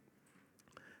 obviously.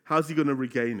 How's he going to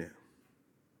regain it?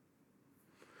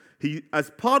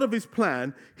 As part of his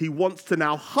plan, he wants to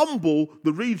now humble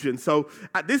the region. So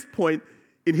at this point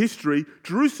in history,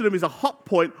 Jerusalem is a hot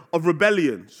point of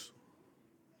rebellions.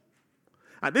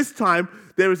 At this time,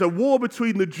 there is a war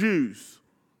between the Jews.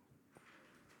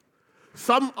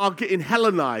 Some are getting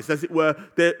Hellenized, as it were.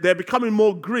 They're becoming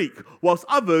more Greek, whilst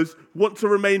others want to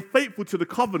remain faithful to the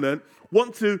covenant,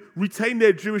 want to retain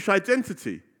their Jewish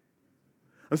identity.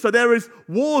 And so there is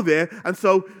war there. And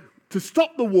so to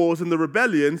stop the wars and the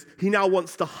rebellions, he now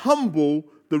wants to humble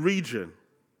the region.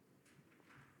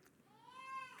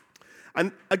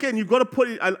 And again, you've got to put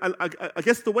it, and I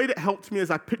guess the way that helped me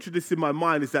as I pictured this in my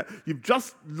mind is that you've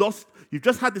just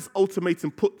had this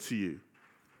ultimatum put to you.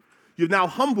 You're now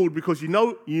humbled because you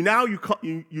now know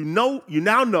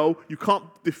you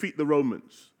can't defeat the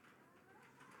Romans.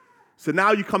 So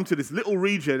now you come to this little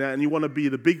region and you want to be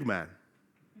the big man.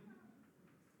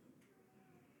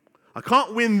 I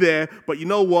can't win there, but you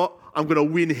know what? I'm going to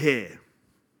win here.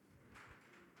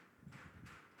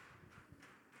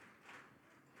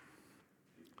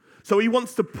 So he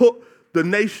wants to put the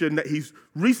nation that he's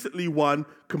recently won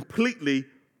completely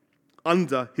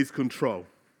under his control.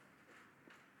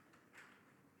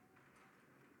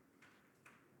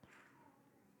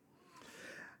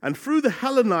 And through the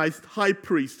Hellenized high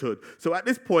priesthood, so at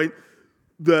this point,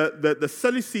 the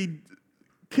Seleucid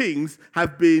kings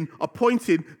have been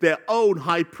appointing their own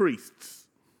high priests.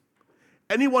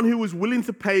 Anyone who was willing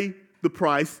to pay the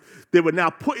price, they were now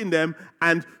putting them,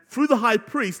 and through the high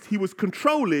priest, he was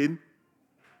controlling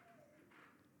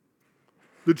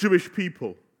the Jewish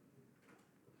people.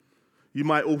 You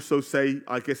might also say,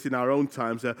 I guess in our own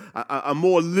times, a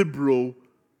more liberal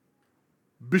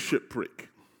bishopric.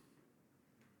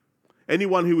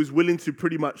 Anyone who was willing to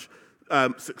pretty much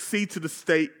succeed to the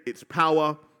state, its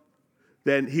power,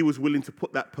 then he was willing to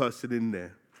put that person in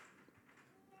there.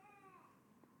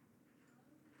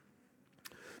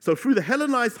 So through the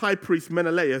Hellenized high priest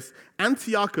Menelaus,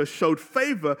 Antiochus showed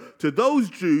favor to those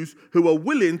Jews who were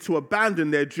willing to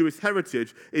abandon their Jewish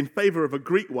heritage in favor of a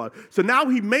Greek one. So now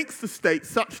he makes the state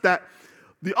such that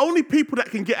the only people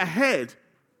that can get ahead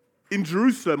in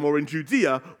Jerusalem or in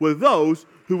Judea were those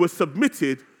who were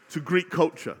submitted to Greek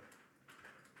culture.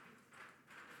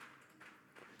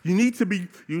 You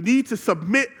need to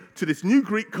submit to this new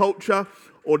Greek culture,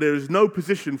 or there is no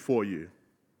position for you.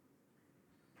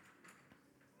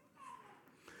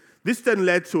 This then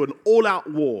led to an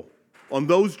all-out war on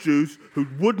those Jews who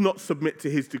would not submit to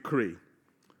his decree.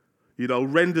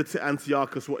 Render to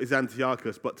Antiochus what is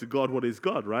Antiochus, but to God what is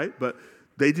God, right? But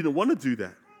they didn't want to do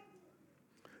that.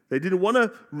 They didn't want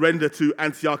to render to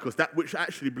Antiochus that which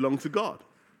actually belonged to God.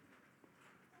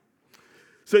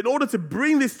 So in order to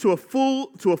bring this to a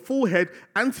full head,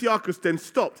 Antiochus then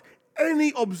stopped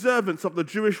any observance of the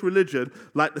Jewish religion,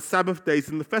 like the Sabbath days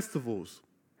and the festivals.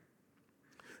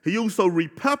 He also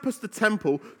repurposed the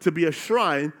temple to be a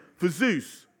shrine for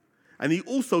Zeus. And he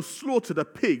also slaughtered a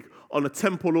pig on a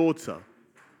temple altar.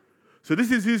 So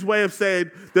this is his way of saying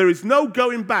there is no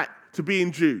going back to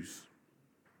being Jews.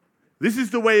 This is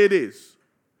the way it is.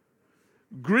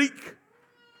 Greek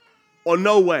or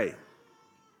no way.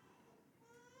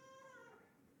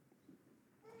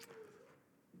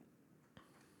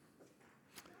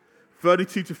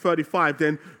 (32 to 35)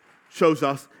 then shows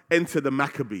us enter the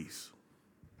Maccabees.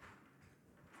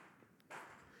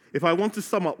 If I want to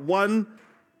sum up one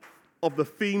of the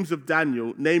themes of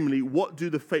Daniel, namely, what do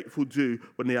the faithful do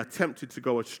when they are tempted to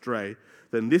go astray,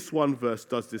 then this one verse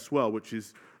does this well, which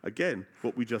is, again,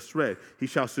 what we just read. He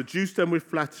shall seduce them with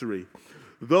flattery.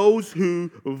 Those who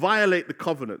violate the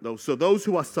covenant, so those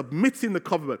who are submitting the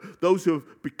covenant, those who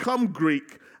have become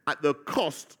Greek at the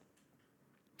cost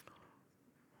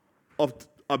of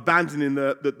abandoning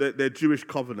their Jewish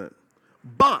covenant.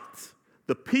 But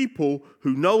the people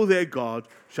who know their God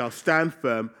shall stand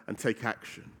firm and take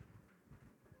action.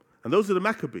 And those are the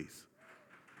Maccabees.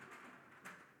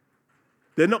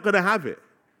 They're not going to have it.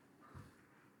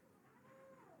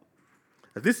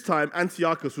 At this time,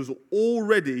 Antiochus was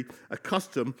already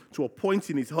accustomed to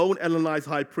appointing his own Hellenized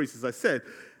high priest, as I said.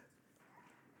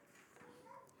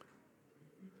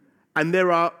 And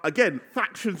there are, again,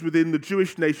 factions within the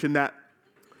Jewish nation that,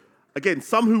 again,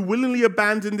 some who willingly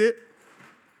abandoned it,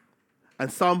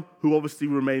 and some who obviously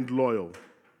remained loyal.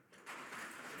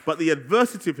 But the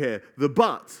adversative here, the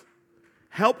but,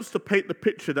 helps to paint the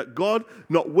picture that God,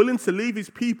 not willing to leave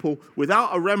his people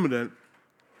without a remnant,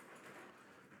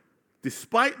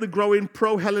 despite the growing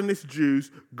pro-Hellenist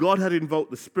Jews, God had invoked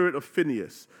the spirit of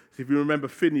Phinehas. So if you remember,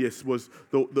 Phinehas was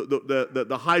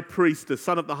the high priest, the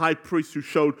son of the high priest, who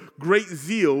showed great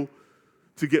zeal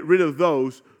to get rid of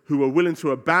those who were willing to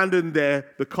abandon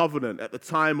the covenant at the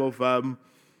time of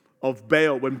of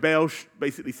Baal, when Baal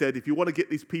basically said, if you want to get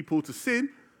these people to sin,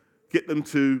 get them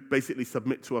to basically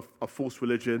submit to a false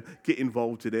religion, get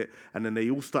involved in it. And then they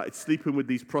all started sleeping with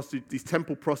these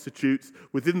temple prostitutes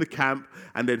within the camp.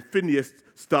 And then Phinehas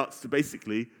starts to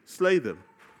basically slay them,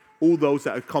 all those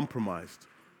that had compromised.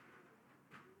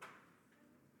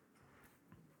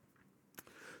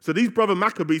 So these brother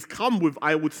Maccabees come with,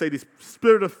 I would say, this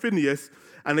spirit of Phinehas,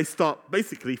 and they start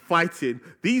basically fighting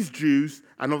these Jews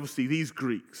and obviously these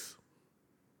Greeks.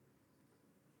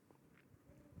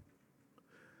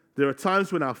 There are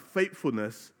times when our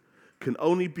faithfulness can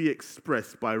only be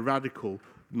expressed by radical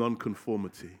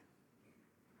nonconformity.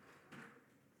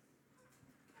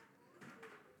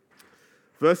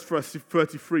 Verse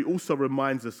 33 also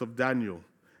reminds us of Daniel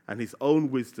and his own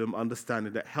wisdom,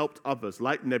 understanding that helped others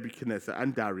like Nebuchadnezzar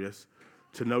and Darius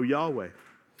to know Yahweh.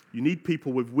 You need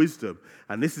people with wisdom.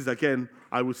 And this is, again,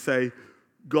 I would say,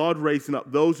 God raising up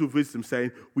those with wisdom,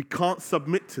 saying, we can't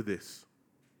submit to this.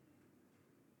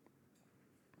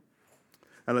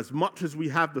 And as much as we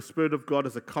have the Spirit of God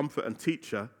as a comfort and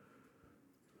teacher,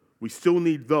 we still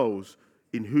need those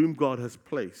in whom God has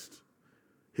placed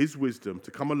his wisdom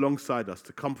to come alongside us,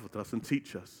 to comfort us and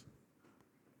teach us.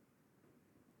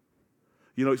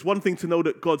 You know, it's one thing to know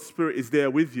that God's Spirit is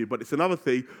there with you, but it's another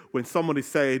thing when someone is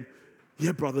saying,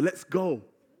 yeah, brother, let's go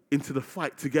into the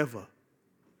fight together.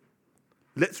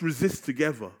 Let's resist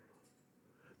together.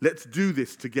 Let's do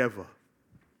this together.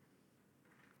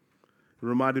 It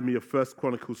reminded me of 1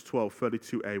 Chronicles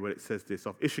 12:32a, where it says this,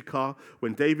 of Issachar,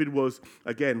 when David was,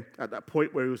 again, at that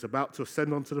point where he was about to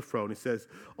ascend onto the throne, it says,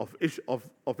 of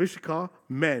Issachar,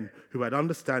 men who had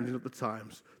understanding at the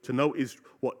times to know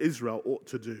what Israel ought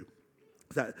to do.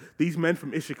 That these men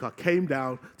from Issachar came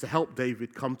down to help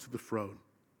David come to the throne.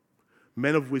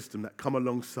 Men of wisdom that come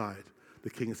alongside the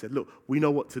king and said, look, we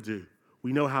know what to do.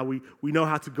 We know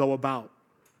how to go about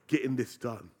getting this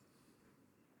done.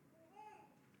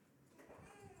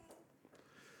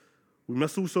 We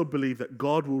must also believe that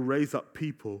God will raise up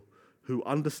people who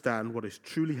understand what is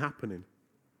truly happening.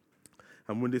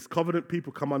 And when this covenant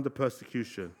people come under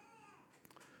persecution.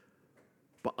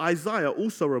 But Isaiah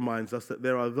also reminds us that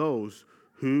there are those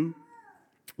who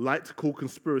like to call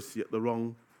conspiracy at the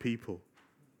wrong people.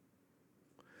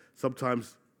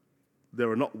 Sometimes there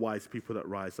are not wise people that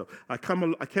rise up. I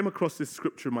came across this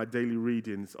scripture in my daily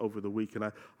readings over the week,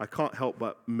 and I can't help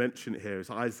but mention it here.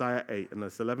 It's Isaiah 8, and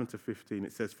it's 11 to 15.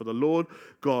 It says, for the Lord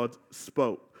God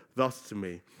spoke thus to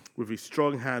me with his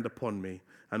strong hand upon me,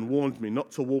 and warned me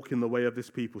not to walk in the way of this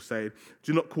people, saying,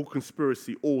 do not call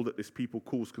conspiracy all that this people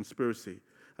calls conspiracy,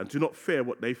 and do not fear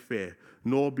what they fear,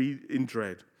 nor be in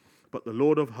dread. But the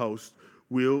Lord of hosts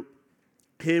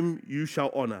him you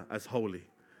shall honor as holy.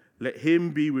 Let him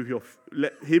be your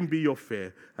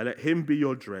fear, and let him be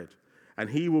your dread. And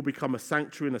he will become a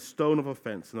sanctuary and a stone of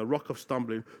offense and a rock of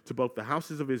stumbling to both the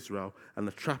houses of Israel and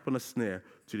a trap and a snare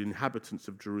to the inhabitants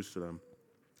of Jerusalem.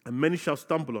 And many shall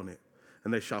stumble on it,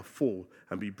 and they shall fall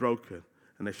and be broken,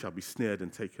 and they shall be snared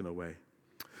and taken away.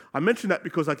 I mention that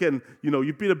because, again, you know,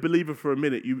 you've been a believer for a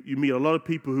minute. You meet a lot of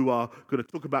people who are going to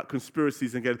talk about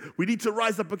conspiracies and again, we need to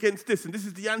rise up against this, and this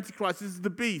is the Antichrist, this is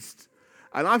the beast.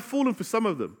 And I've fallen for some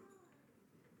of them.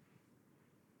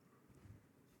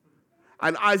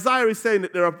 And Isaiah is saying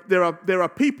that there are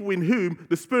people in whom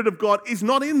the Spirit of God is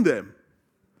not in them.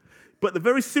 But the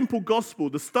very simple gospel,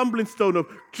 the stumbling stone of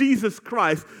Jesus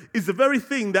Christ, is the very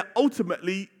thing that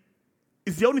ultimately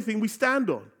is the only thing we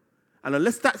stand on. And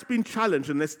unless that's been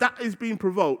challenged, unless that is being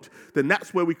provoked, then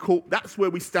that's where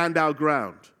we stand our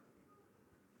ground.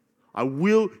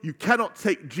 You cannot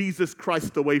take Jesus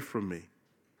Christ away from me.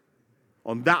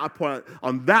 On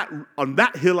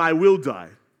that hill I will die.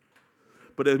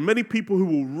 But there are many people who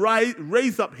will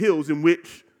raise up hills in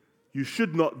which you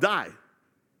should not die.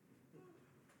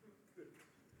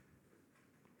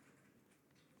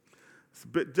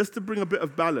 But just to bring a bit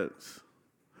of balance,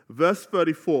 verse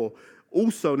 34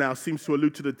 also now seems to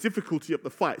allude to the difficulty of the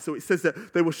fight. So it says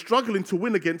that they were struggling to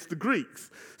win against the Greeks.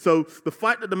 So the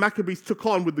fight that the Maccabees took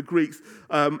on with the Greeks,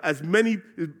 as many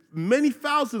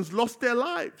thousands lost their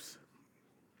lives.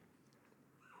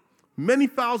 Many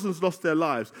thousands lost their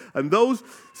lives. And those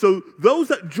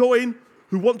that join,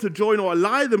 who want to join or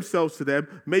ally themselves to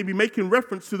them, may be making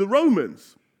reference to the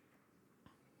Romans,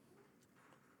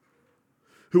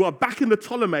 who are backing the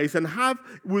Ptolemies and have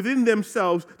within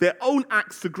themselves their own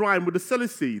axe to grind with the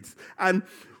Seleucids. And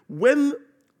when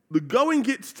the going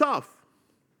gets tough,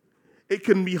 it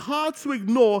can be hard to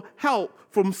ignore help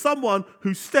from someone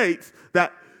who states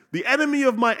that the enemy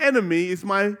of my enemy is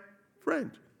my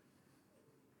friend.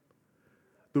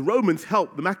 The Romans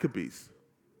helped the Maccabees.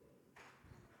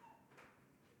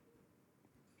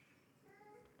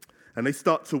 And they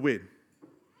start to win.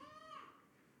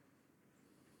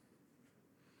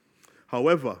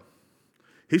 However,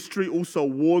 history also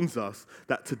warns us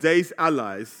that today's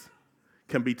allies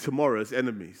can be tomorrow's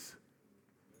enemies.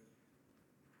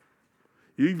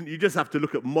 You just have to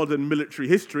look at modern military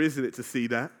history, isn't it, to see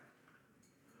that?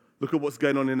 Look at what's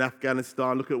going on in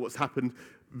Afghanistan. Look at what's happened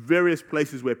various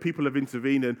places where people have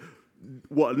intervened, and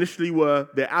what initially were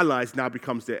their allies now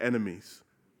becomes their enemies.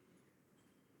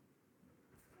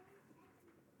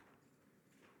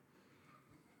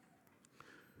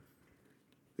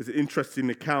 There's an interesting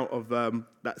account of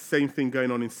that same thing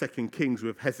going on in 2 Kings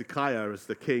with Hezekiah as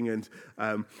the king, and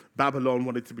Babylon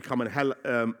wanted to become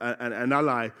an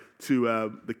ally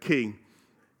to the king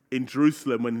in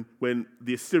Jerusalem when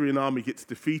the Assyrian army gets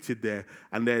defeated there.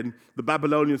 And then the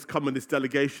Babylonians come in this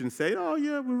delegation saying, oh,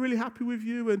 yeah, we're really happy with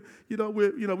you, and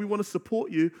we want to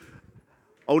support you.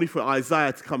 Only for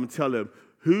Isaiah to come and tell them,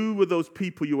 who were those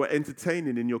people you were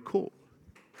entertaining in your court?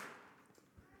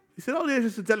 He said, oh, there's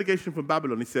just a delegation from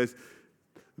Babylon. He says,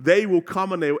 they will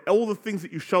come and all the things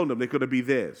that you've shown them, they're going to be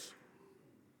theirs.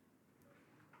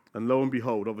 And lo and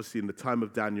behold, obviously in the time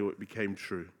of Daniel, it became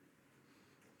true.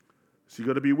 So you've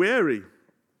got to be wary.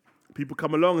 People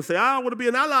come along and say, I want to be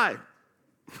an ally.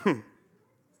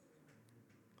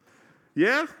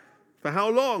 Yeah? For how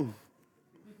long?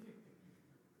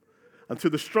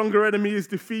 Until the stronger enemy is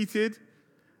defeated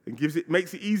and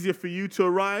makes it easier for you to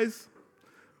arise.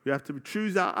 We have to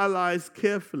choose our allies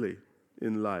carefully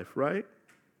in life, right?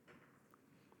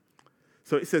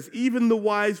 So it says, even the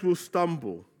wise will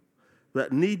stumble.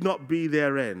 That need not be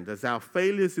their end, as our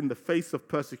failures in the face of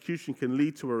persecution can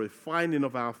lead to a refining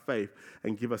of our faith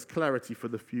and give us clarity for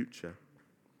the future.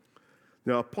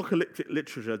 Now, apocalyptic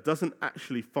literature does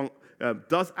actually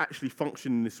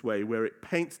function in this way, where it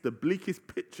paints the bleakest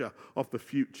picture of the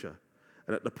future.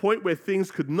 And at the point where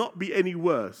things could not be any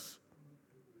worse,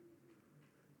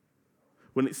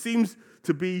 when it seems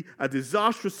to be a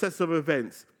disastrous set of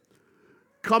events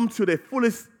come to their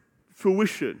fullest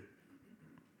fruition,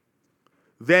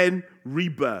 then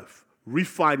rebirth,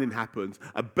 refining happens,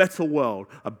 a better world,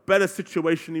 a better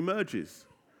situation emerges.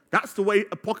 That's the way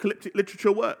apocalyptic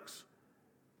literature works.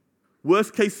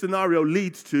 Worst case scenario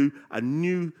leads to a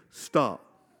new start.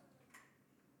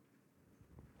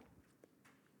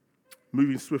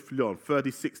 Moving swiftly on,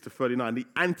 36 to 39, the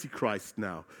Antichrist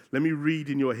now. Let me read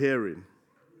in your hearing.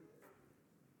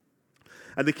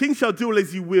 And the king shall do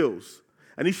as he wills,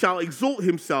 and he shall exalt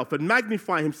himself and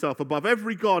magnify himself above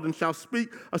every god, and shall speak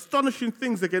astonishing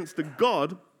things against the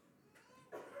God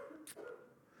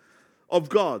of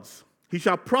gods. He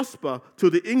shall prosper till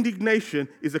the indignation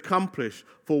is accomplished,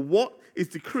 for what is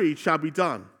decreed shall be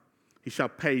done. He shall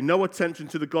pay no attention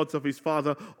to the gods of his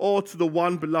father or to the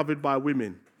one beloved by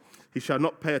women. He shall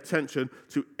not pay attention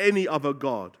to any other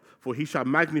god, for he shall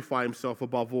magnify himself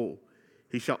above all.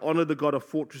 He shall honor the God of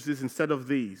fortresses instead of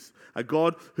these, a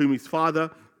God whom his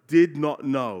father did not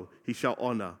know. He shall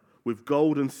honor with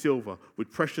gold and silver,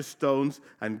 with precious stones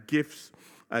and gifts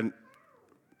and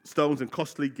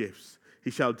costly gifts. He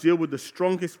shall deal with the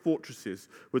strongest fortresses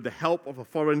with the help of a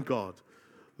foreign god.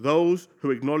 Those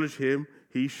who acknowledge him,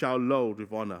 he shall load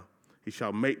with honor. He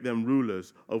shall make them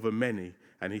rulers over many,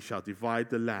 and he shall divide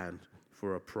the land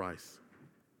for a price.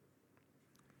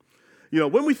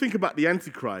 When we think about the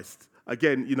Antichrist,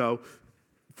 again,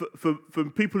 for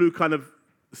people who kind of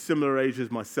similar age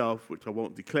as myself, which I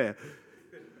won't declare,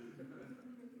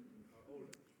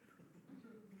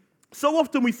 so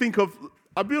often we think of,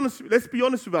 let's be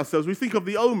honest with ourselves, we think of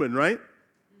the Omen, right?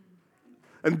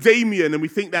 And Damien, and we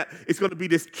think that it's going to be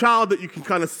this child that you can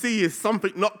kind of see is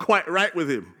something not quite right with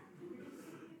him.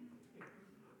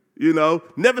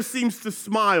 Never seems to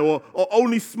smile or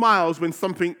only smiles when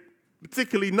something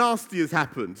particularly nasty has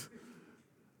happened.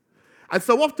 And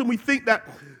so often we think that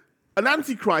an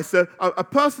Antichrist, a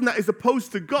person that is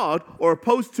opposed to God or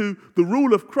opposed to the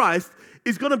rule of Christ,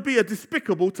 is going to be a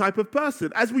despicable type of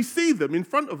person as we see them in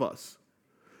front of us.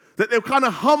 That they'll kind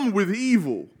of hum with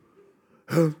evil.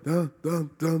 Dun, dun, dun,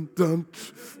 dun, dun,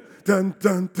 dun,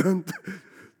 dun, dun.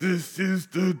 This is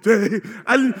the day.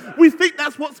 And we think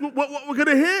that's what we're going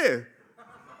to hear.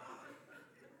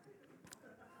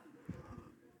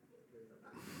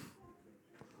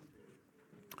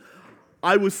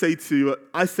 I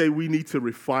say we need to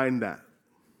refine that.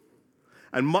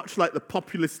 And much like the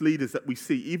populist leaders that we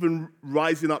see, even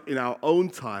rising up in our own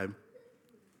time,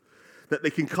 that they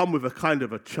can come with a kind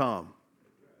of a charm.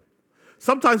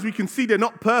 Sometimes we can see they're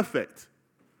not perfect.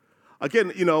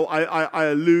 Again, I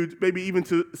allude maybe even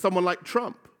to someone like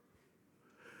Trump,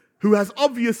 who has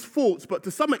obvious faults, but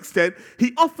to some extent,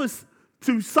 he offers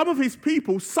to some of his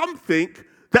people something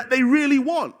that they really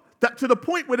want. that to the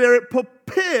point where they're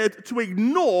prepared to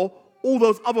ignore all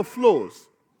those other flaws.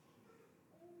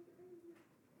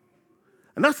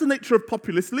 And that's the nature of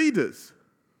populist leaders,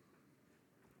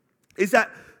 is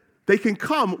that they can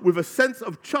come with a sense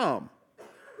of charm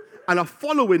and a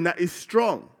following that is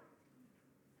strong.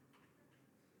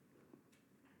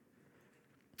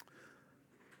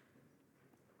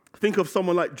 Think of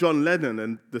someone like John Lennon,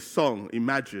 and the song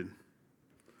Imagine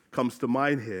comes to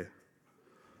mind here.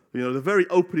 You know, the very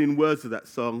opening words of that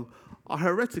song are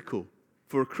heretical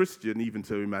for a Christian even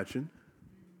to imagine.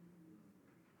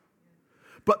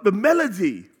 But the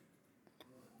melody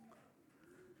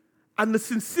and the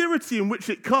sincerity in which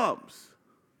it comes,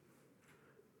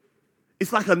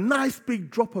 it's like a nice big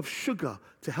drop of sugar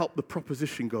to help the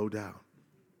proposition go down.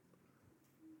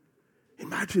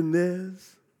 Imagine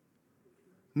there's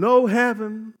no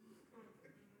heaven.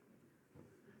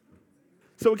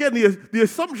 So again, the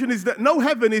assumption is that no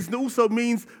heaven also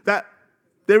means that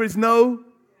there is no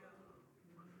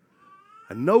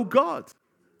God.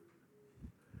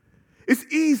 It's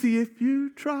easy if you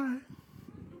try.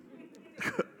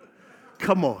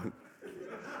 Come on.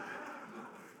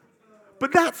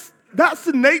 But that's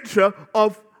the nature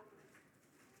of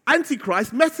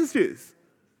Antichrist messages.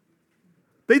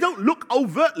 They don't look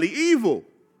overtly evil.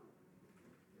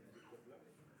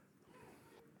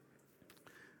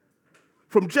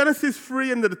 From Genesis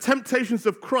 3 and the temptations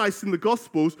of Christ in the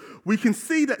Gospels, we can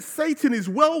see that Satan is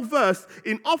well versed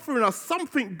in offering us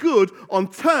something good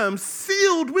on terms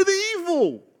sealed with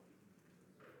evil.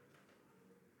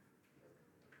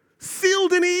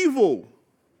 Sealed in evil.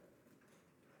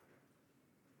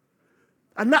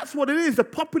 And that's what it is. A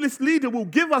populist leader will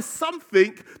give us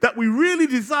something that we really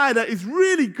desire that is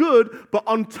really good, but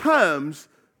on terms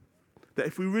that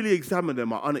if we really examine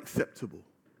them are unacceptable.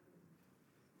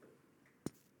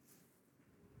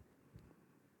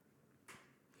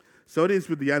 So it is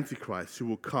with the Antichrist, who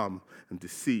will come and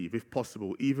deceive, if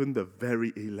possible, even the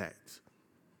very elect.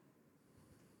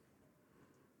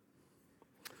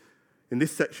 In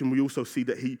this section, we also see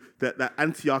that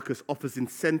Antiochus offers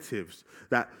incentives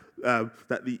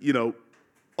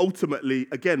ultimately,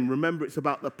 again, remember it's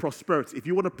about the prosperity. If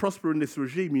you want to prosper in this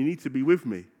regime, you need to be with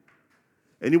me.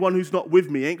 Anyone who's not with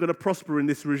me ain't going to prosper in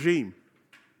this regime.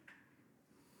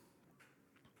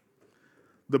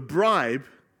 The bribe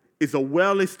is a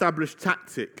well-established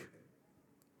tactic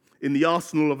in the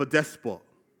arsenal of a despot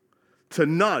to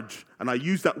nudge, and I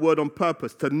use that word on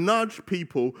purpose, to nudge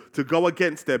people to go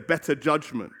against their better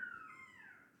judgment.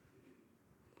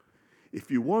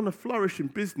 If you want to flourish in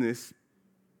business,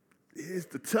 here's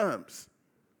the terms.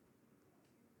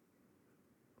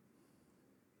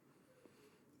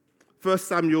 1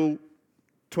 Samuel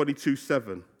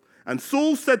 22:7. And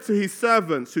Saul said to his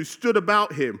servants who stood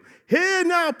about him, "Hear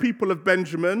now, people of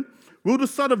Benjamin, will the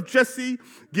son of Jesse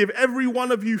give every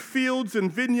one of you fields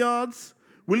and vineyards?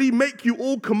 Will he make you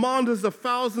all commanders of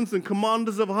thousands and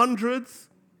commanders of hundreds?"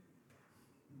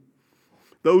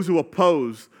 Those who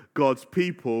oppose God's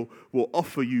people will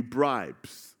offer you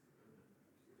bribes.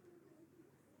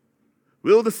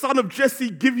 Will the son of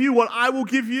Jesse give you what I will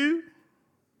give you?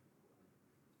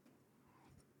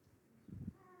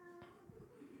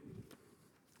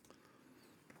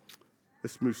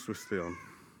 Let's move swiftly on.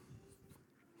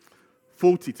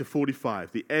 40 to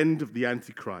 45, the end of the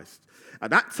Antichrist. At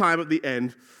that time, at the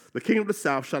end, the king of the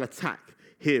south shall attack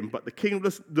him, but the king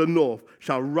of the north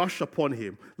shall rush upon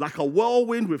him like a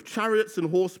whirlwind with chariots and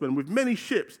horsemen, with many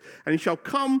ships, and he shall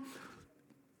come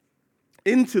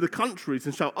into the countries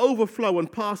and shall overflow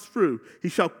and pass through. He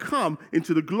shall come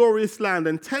into the glorious land,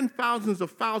 and 10,000s of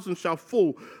thousands shall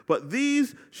fall, but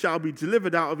these shall be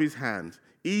delivered out of his hand,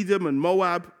 Edom and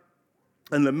Moab,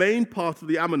 and the main part of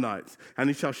the Ammonites, and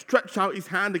he shall stretch out his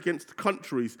hand against the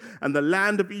countries, and the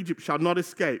land of Egypt shall not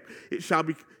escape. He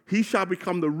shall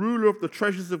become the ruler of the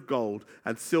treasures of gold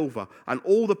and silver, and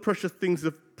all the precious things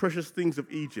of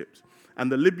Egypt.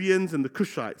 And the Libyans and the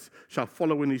Cushites shall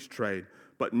follow in his train.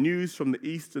 But news from the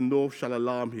east and north shall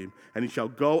alarm him, and he shall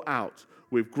go out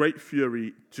with great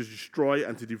fury to destroy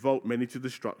and to devote many to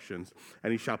destructions.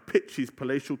 And he shall pitch his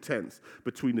palatial tents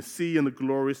between the sea and the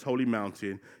glorious holy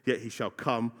mountain, yet he shall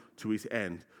come to his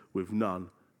end with none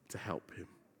to help him.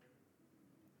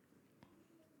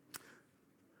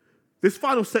 This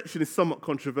final section is somewhat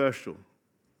controversial.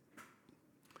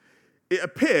 It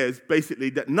appears, basically,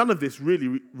 that none of this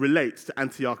really relates to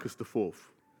Antiochus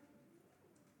IV.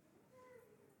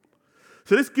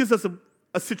 So this gives us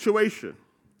a situation.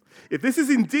 If this is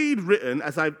indeed written,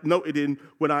 as I noted in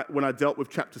when I dealt with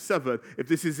chapter 7, if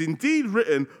this is indeed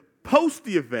written post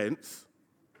the events,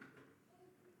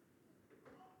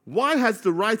 why has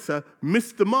the writer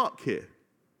missed the mark here?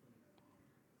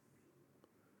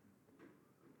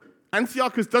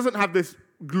 Antiochus doesn't have this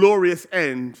glorious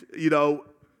end,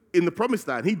 in the promised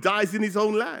land. He dies in his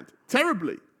own land,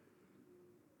 terribly.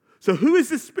 So who is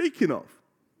this speaking of?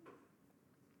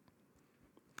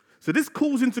 So this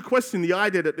calls into question the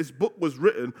idea that this book was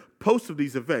written post of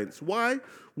these events. Why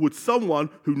would someone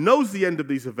who knows the end of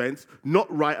these events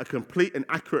not write a complete and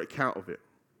accurate account of it?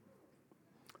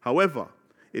 However,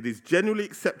 it is generally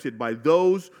accepted by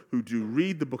those who do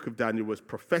read the book of Daniel as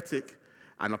prophetic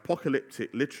and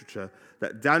apocalyptic literature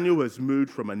that Daniel has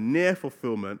moved from a near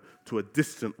fulfillment to a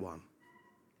distant one.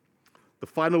 The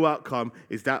final outcome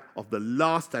is that of the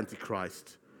last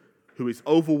Antichrist, who is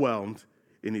overwhelmed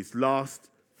in his last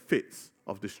fits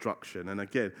of destruction. And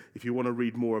again, if you want to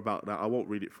read more about that, I won't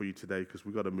read it for you today because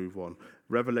we've got to move on.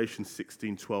 Revelation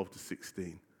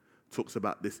 16:12-16 talks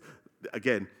about this,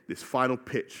 again, this final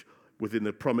pitch within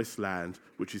the promised land,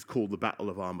 which is called the Battle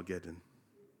of Armageddon,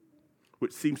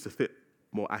 which seems to fit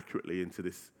more accurately into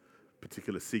this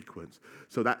particular sequence.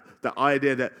 So that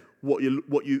idea that what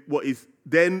is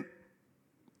then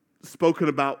spoken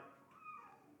about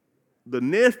the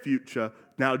near future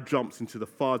now jumps into the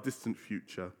far distant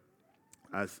future,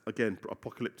 as again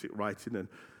apocalyptic writing and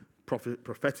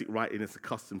prophetic writing is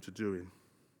accustomed to doing.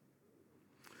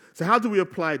 So how do we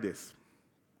apply this?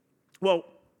 Well,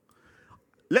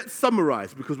 let's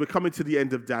summarize, because we're coming to the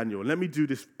end of Daniel, and let me do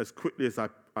this as quickly as I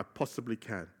possibly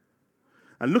can.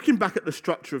 And looking back at the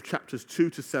structure of chapters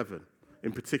 2 to 7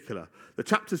 in particular, the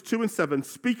chapters 2 and 7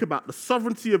 speak about the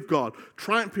sovereignty of God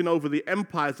triumphing over the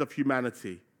empires of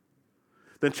humanity.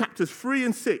 Then chapters 3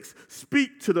 and 6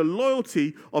 speak to the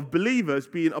loyalty of believers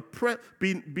being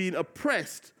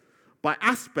oppressed by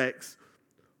aspects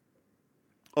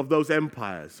of those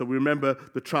empires. So we remember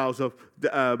the trials of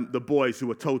the boys who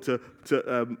were told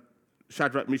to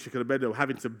Shadrach, Meshach, and Abednego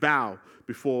having to bow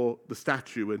before the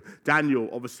statue, and Daniel,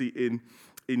 obviously in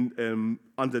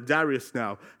under Darius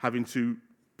now, having to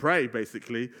pray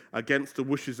basically against the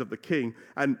wishes of the king.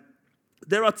 And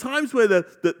there are times where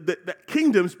the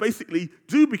kingdoms basically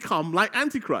do become like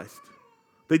Antichrist.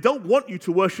 They don't want you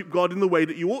to worship God in the way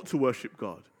that you ought to worship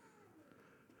God.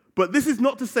 But this is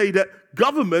not to say that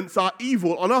governments are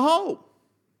evil on a whole.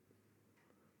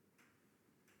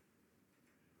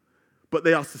 But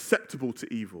they are susceptible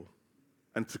to evil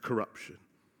and to corruption.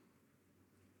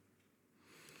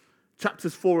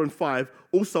 Chapters 4 and 5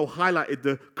 also highlighted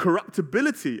the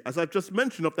corruptibility, as I've just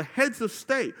mentioned, of the heads of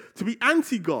state to be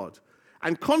anti-God,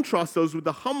 and contrast those with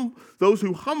those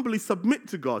who humbly submit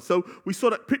to God. So we saw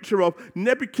that picture of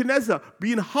Nebuchadnezzar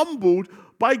being humbled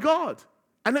by God,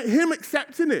 and him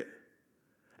accepting it.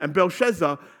 And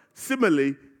Belshazzar,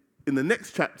 similarly, in the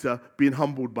next chapter, being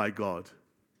humbled by God.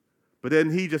 But then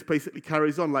he just basically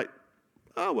carries on like,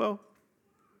 oh, well,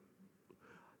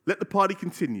 let the party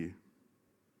continue.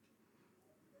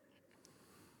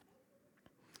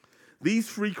 These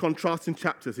three contrasting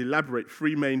chapters elaborate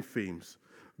three main themes.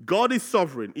 God is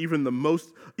sovereign, even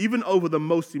over the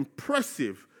most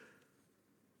impressive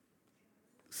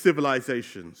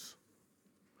civilizations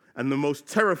and the most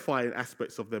terrifying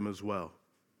aspects of them as well.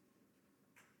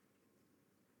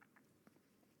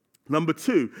 Number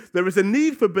 2, there is a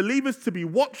need for believers to be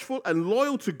watchful and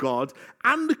loyal to God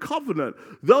and the covenant.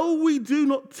 Though we do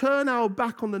not turn our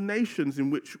back on the nations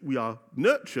in which we are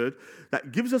nurtured,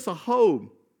 that gives us a home,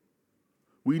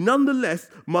 we nonetheless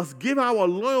must give our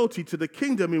loyalty to the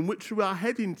kingdom in which we are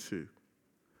heading to.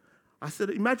 I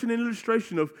said, imagine an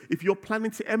illustration of if you're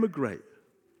planning to emigrate.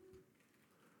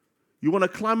 You want to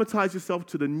acclimatize yourself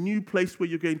to the new place where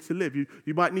you're going to live. You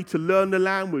might need to learn the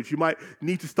language. You might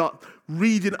need to start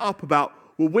reading up about,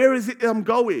 well, where is it I'm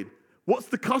going? What's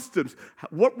the customs?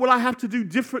 What will I have to do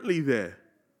differently there?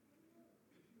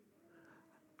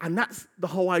 And that's the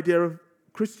whole idea of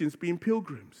Christians being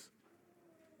pilgrims.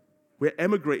 We're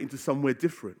emigrating to somewhere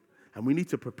different, and we need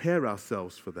to prepare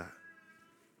ourselves for that.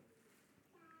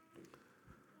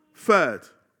 Third,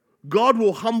 God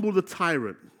will humble the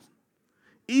tyrant,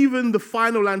 even the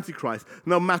final Antichrist,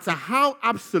 no matter how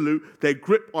absolute their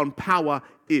grip on power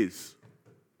is.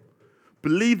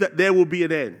 Believe that there will be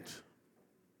an end.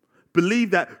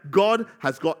 Believe that God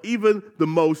has got even the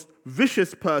most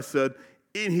vicious person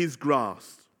in his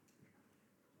grasp.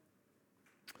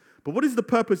 But what is the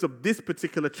purpose of this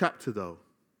particular chapter, though?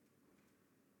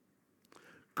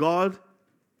 God,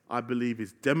 I believe,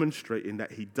 is demonstrating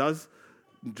that he does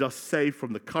just save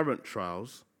from the current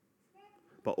trials,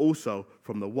 but also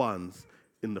from the ones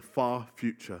in the far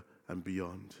future and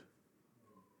beyond.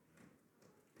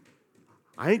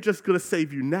 I ain't just going to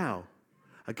save you now.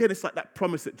 Again, it's like that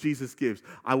promise that Jesus gives.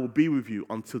 I will be with you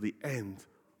until the end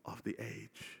of the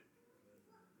age.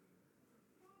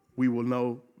 We will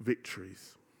know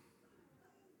victories.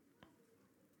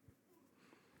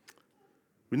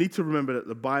 We need to remember that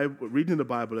the Bible, reading the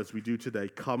Bible as we do today,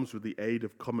 comes with the aid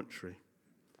of commentary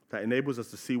that enables us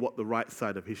to see what the right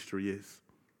side of history is.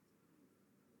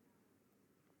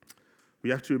 We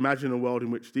have to imagine a world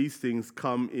in which these things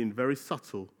come in very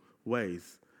subtle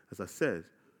ways. As I said,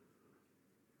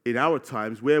 in our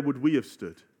times, where would we have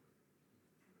stood?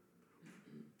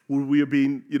 Would we have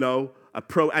been, a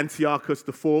pro-Antiochus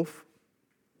IV?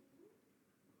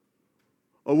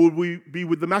 Or would we be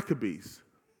with the Maccabees?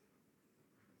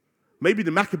 Maybe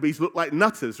the Maccabees look like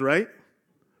nutters, right?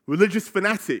 Religious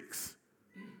fanatics.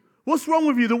 What's wrong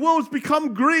with you? The world's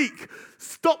become Greek.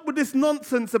 Stop with this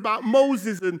nonsense about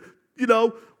Moses and,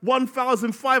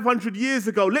 1,500 years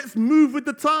ago. Let's move with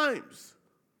the times.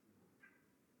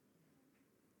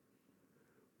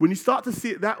 When you start to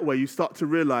see it that way, you start to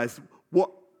realize,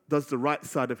 what does the right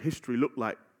side of history look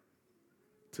like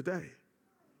today?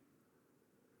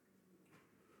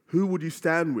 Who would you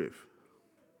stand with?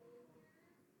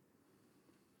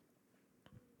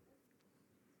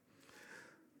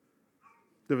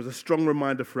 There is a strong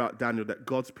reminder throughout Daniel that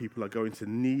God's people are going to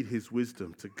need his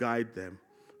wisdom to guide them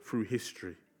through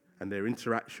history and their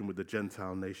interaction with the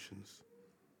Gentile nations.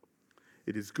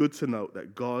 It is good to note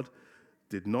that God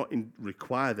did not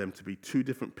require them to be two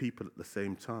different people at the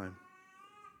same time.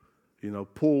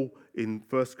 Paul in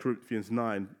 1 Corinthians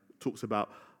 9 talks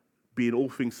about being all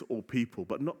things to all people,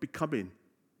 but not becoming,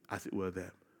 as it were,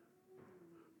 them.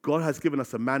 God has given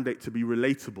us a mandate to be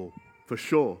relatable, for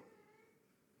sure.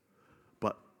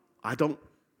 But I don't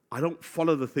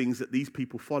follow the things that these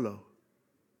people follow.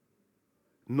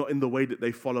 Not in the way that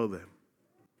they follow them.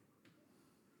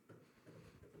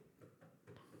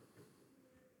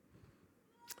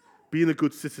 Being a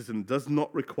good citizen does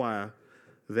not require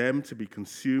them to be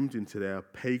consumed into their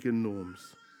pagan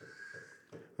norms.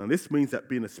 And this means that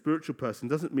being a spiritual person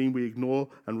doesn't mean we ignore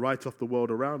and write off the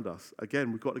world around us.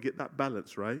 Again, we've got to get that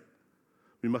balance, right?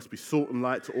 We must be salt and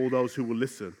light to all those who will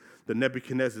listen, the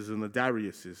Nebuchadnezzars and the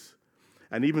Dariuses,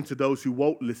 and even to those who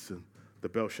won't listen, the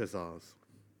Belshazzars.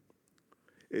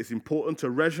 It's important to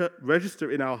register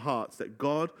in our hearts that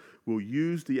God will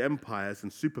use the empires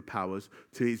and superpowers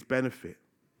to his benefit.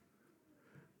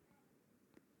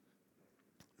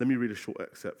 Let me read a short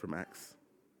excerpt from Acts.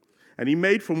 And he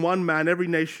made from one man every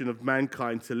nation of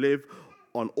mankind to live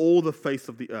on all the face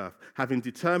of the earth, having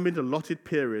determined allotted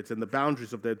periods and the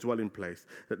boundaries of their dwelling place,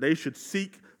 that they should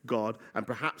seek God and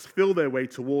perhaps feel their way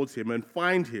towards him and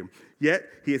find him. Yet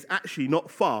he is actually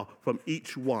not far from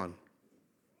each one.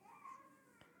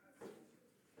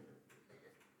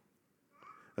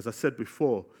 As I said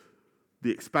before,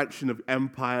 the expansion of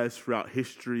empires throughout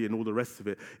history and all the rest of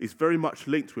it is very much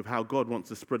linked with how God wants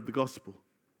to spread the gospel.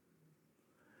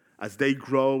 As they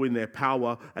grow in their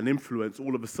power and influence,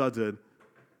 all of a sudden,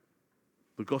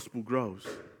 the gospel grows.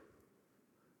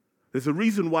 There's a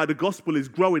reason why the gospel is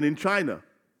growing in China.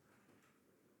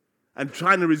 And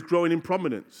China is growing in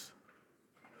prominence.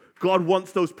 God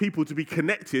wants those people to be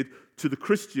connected to the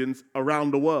Christians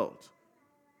around the world.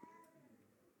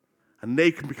 And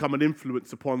they can become an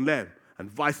influence upon them, and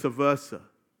vice versa.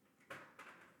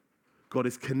 God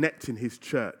is connecting his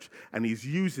church, and he's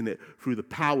using it through the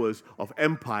powers of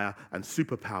empire and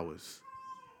superpowers.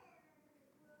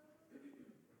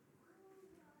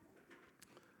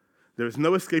 There is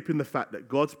no escaping the fact that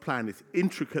God's plan is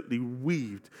intricately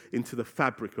weaved into the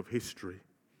fabric of history.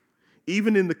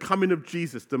 Even in the coming of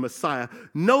Jesus, the Messiah,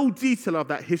 no detail of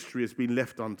that history has been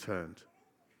left unturned.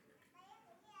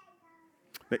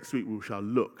 Next week, we shall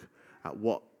look at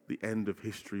what the end of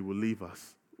history will leave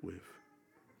us with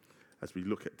as we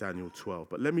look at Daniel 12.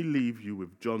 But let me leave you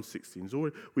with John 16.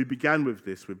 We began with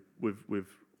this with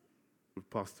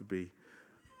Pastor B.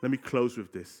 Let me close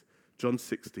with this. John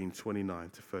 16, 29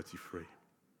 to 33.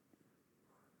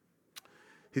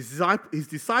 His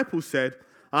disciples said,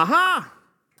 "Aha!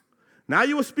 Now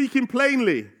you are speaking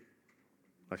plainly."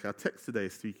 Like our text today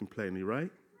is speaking plainly,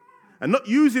 right? And not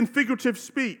using figurative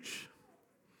speech.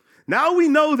 Now we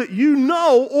know that you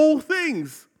know all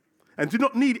things and do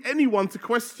not need anyone to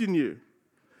question you.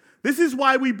 This is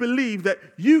why we believe that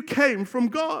you came from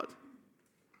God.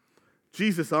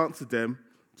 Jesus answered them,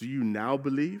 "Do you now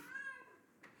believe?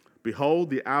 Behold,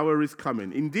 the hour is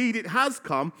coming. Indeed, it has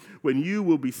come when you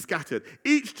will be scattered,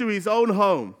 each to his own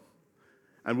home,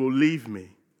 and will leave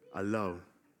me alone.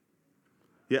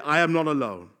 Yet I am not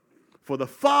alone, for the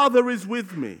Father is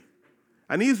with me,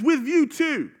 and he is with you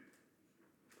too.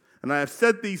 And I have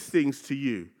said these things to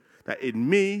you, that in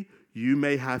me you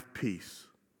may have peace.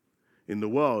 In the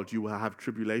world you will have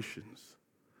tribulations,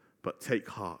 but take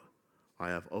heart, I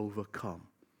have overcome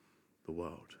the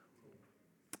world."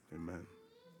 Amen.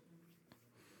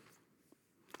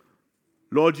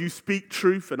 Lord, you speak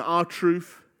truth and our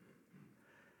truth.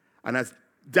 And as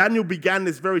Daniel began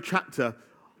this very chapter,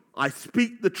 I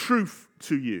speak the truth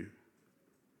to you.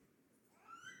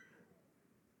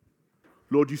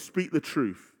 Lord, you speak the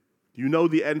truth. You know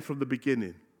the end from the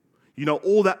beginning. You know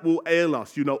all that will ail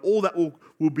us. You know all that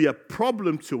will be a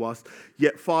problem to us.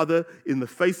 Yet, Father, in the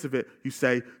face of it, you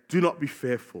say, do not be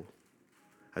fearful.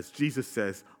 As Jesus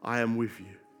says, I am with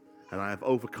you, and I have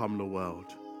overcome the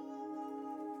world.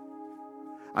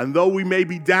 And though we may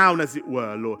be down, as it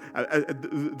were, Lord,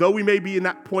 though we may be in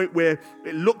that point where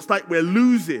it looks like we're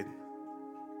losing,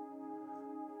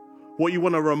 what you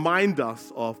want to remind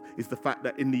us of is the fact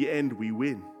that in the end we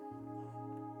win.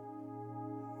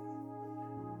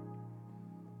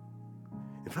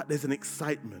 In fact, there's an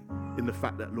excitement in the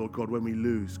fact that, Lord God, when we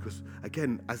lose, because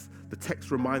again, as the text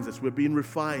reminds us, we're being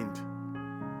refined.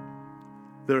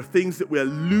 There are things that we're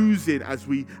losing as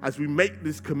we make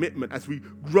this commitment, as we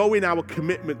grow in our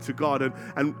commitment to God,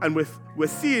 and we're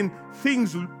seeing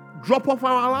things drop off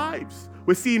our lives.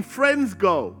 We're seeing friends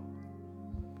go.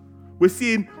 We're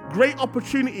seeing great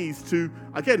opportunities to,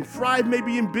 again, thrive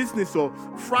maybe in business or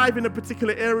thrive in a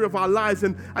particular area of our lives.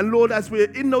 And Lord, as we're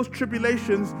in those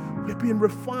tribulations, we're being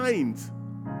refined.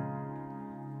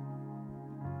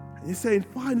 And you're saying,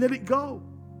 fine, let it go.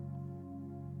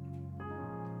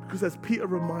 Because as Peter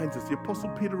reminds us, the Apostle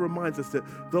Peter reminds us that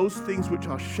those things which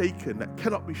are shaken, that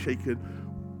cannot be shaken,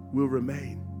 will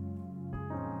remain.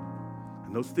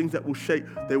 And those things that will shake,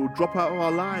 they will drop out of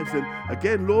our lives. And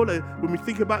again, Lord, when we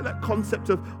think about that concept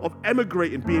of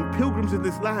emigrating, being pilgrims in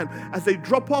this land, as they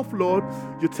drop off, Lord,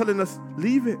 you're telling us,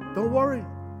 leave it, don't worry.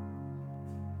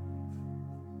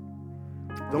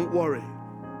 Don't worry.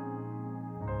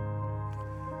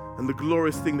 And the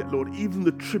glorious thing that, Lord, even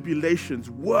the tribulations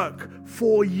work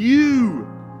for you.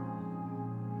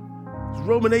 As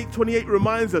Romans 8:28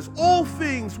 reminds us, all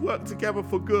things work together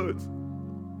for good.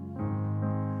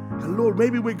 And Lord,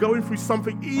 maybe we're going through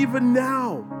something even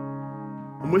now.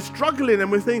 And we're struggling and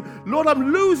we're saying, Lord,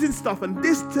 I'm losing stuff. And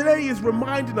this today is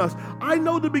reminding us, I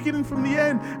know the beginning from the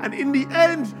end. And in the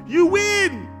end, you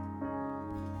win.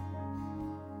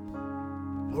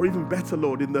 Or even better,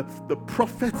 Lord, in the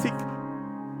prophetic,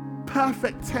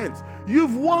 perfect tense,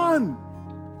 you've won.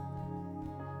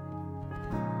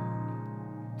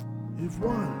 You've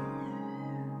won.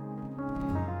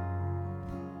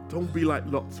 Don't be like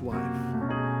Lot's wife.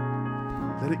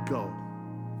 Let it go.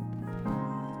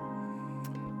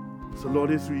 So,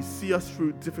 Lord, as we see us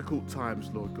through difficult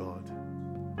times, Lord God,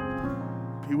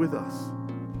 be with us.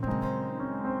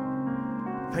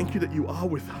 Thank you that you are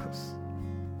with us.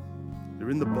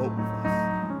 You're in the boat with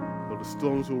us. Lord, the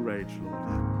storms will rage,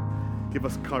 Lord. Give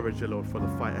us courage, Lord, for the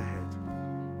fight ahead.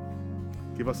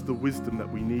 Give us the wisdom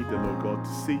that we need, Lord God,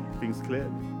 to see things clearly.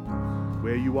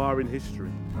 Where you are in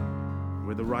history,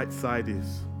 where the right side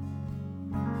is.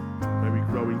 May we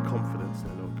grow in confidence,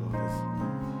 Lord God.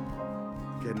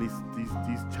 Again,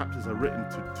 these chapters are written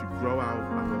to grow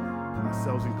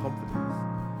ourselves in confidence.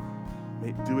 May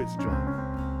it do its job.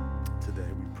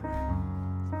 Today we pray.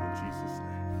 In Jesus' name.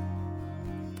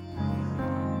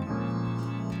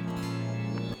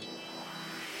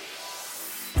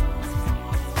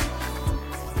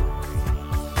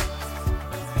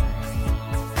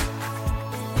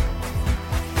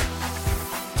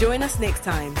 Join us next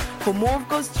time for more of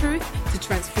God's truth to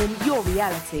transform your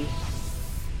reality.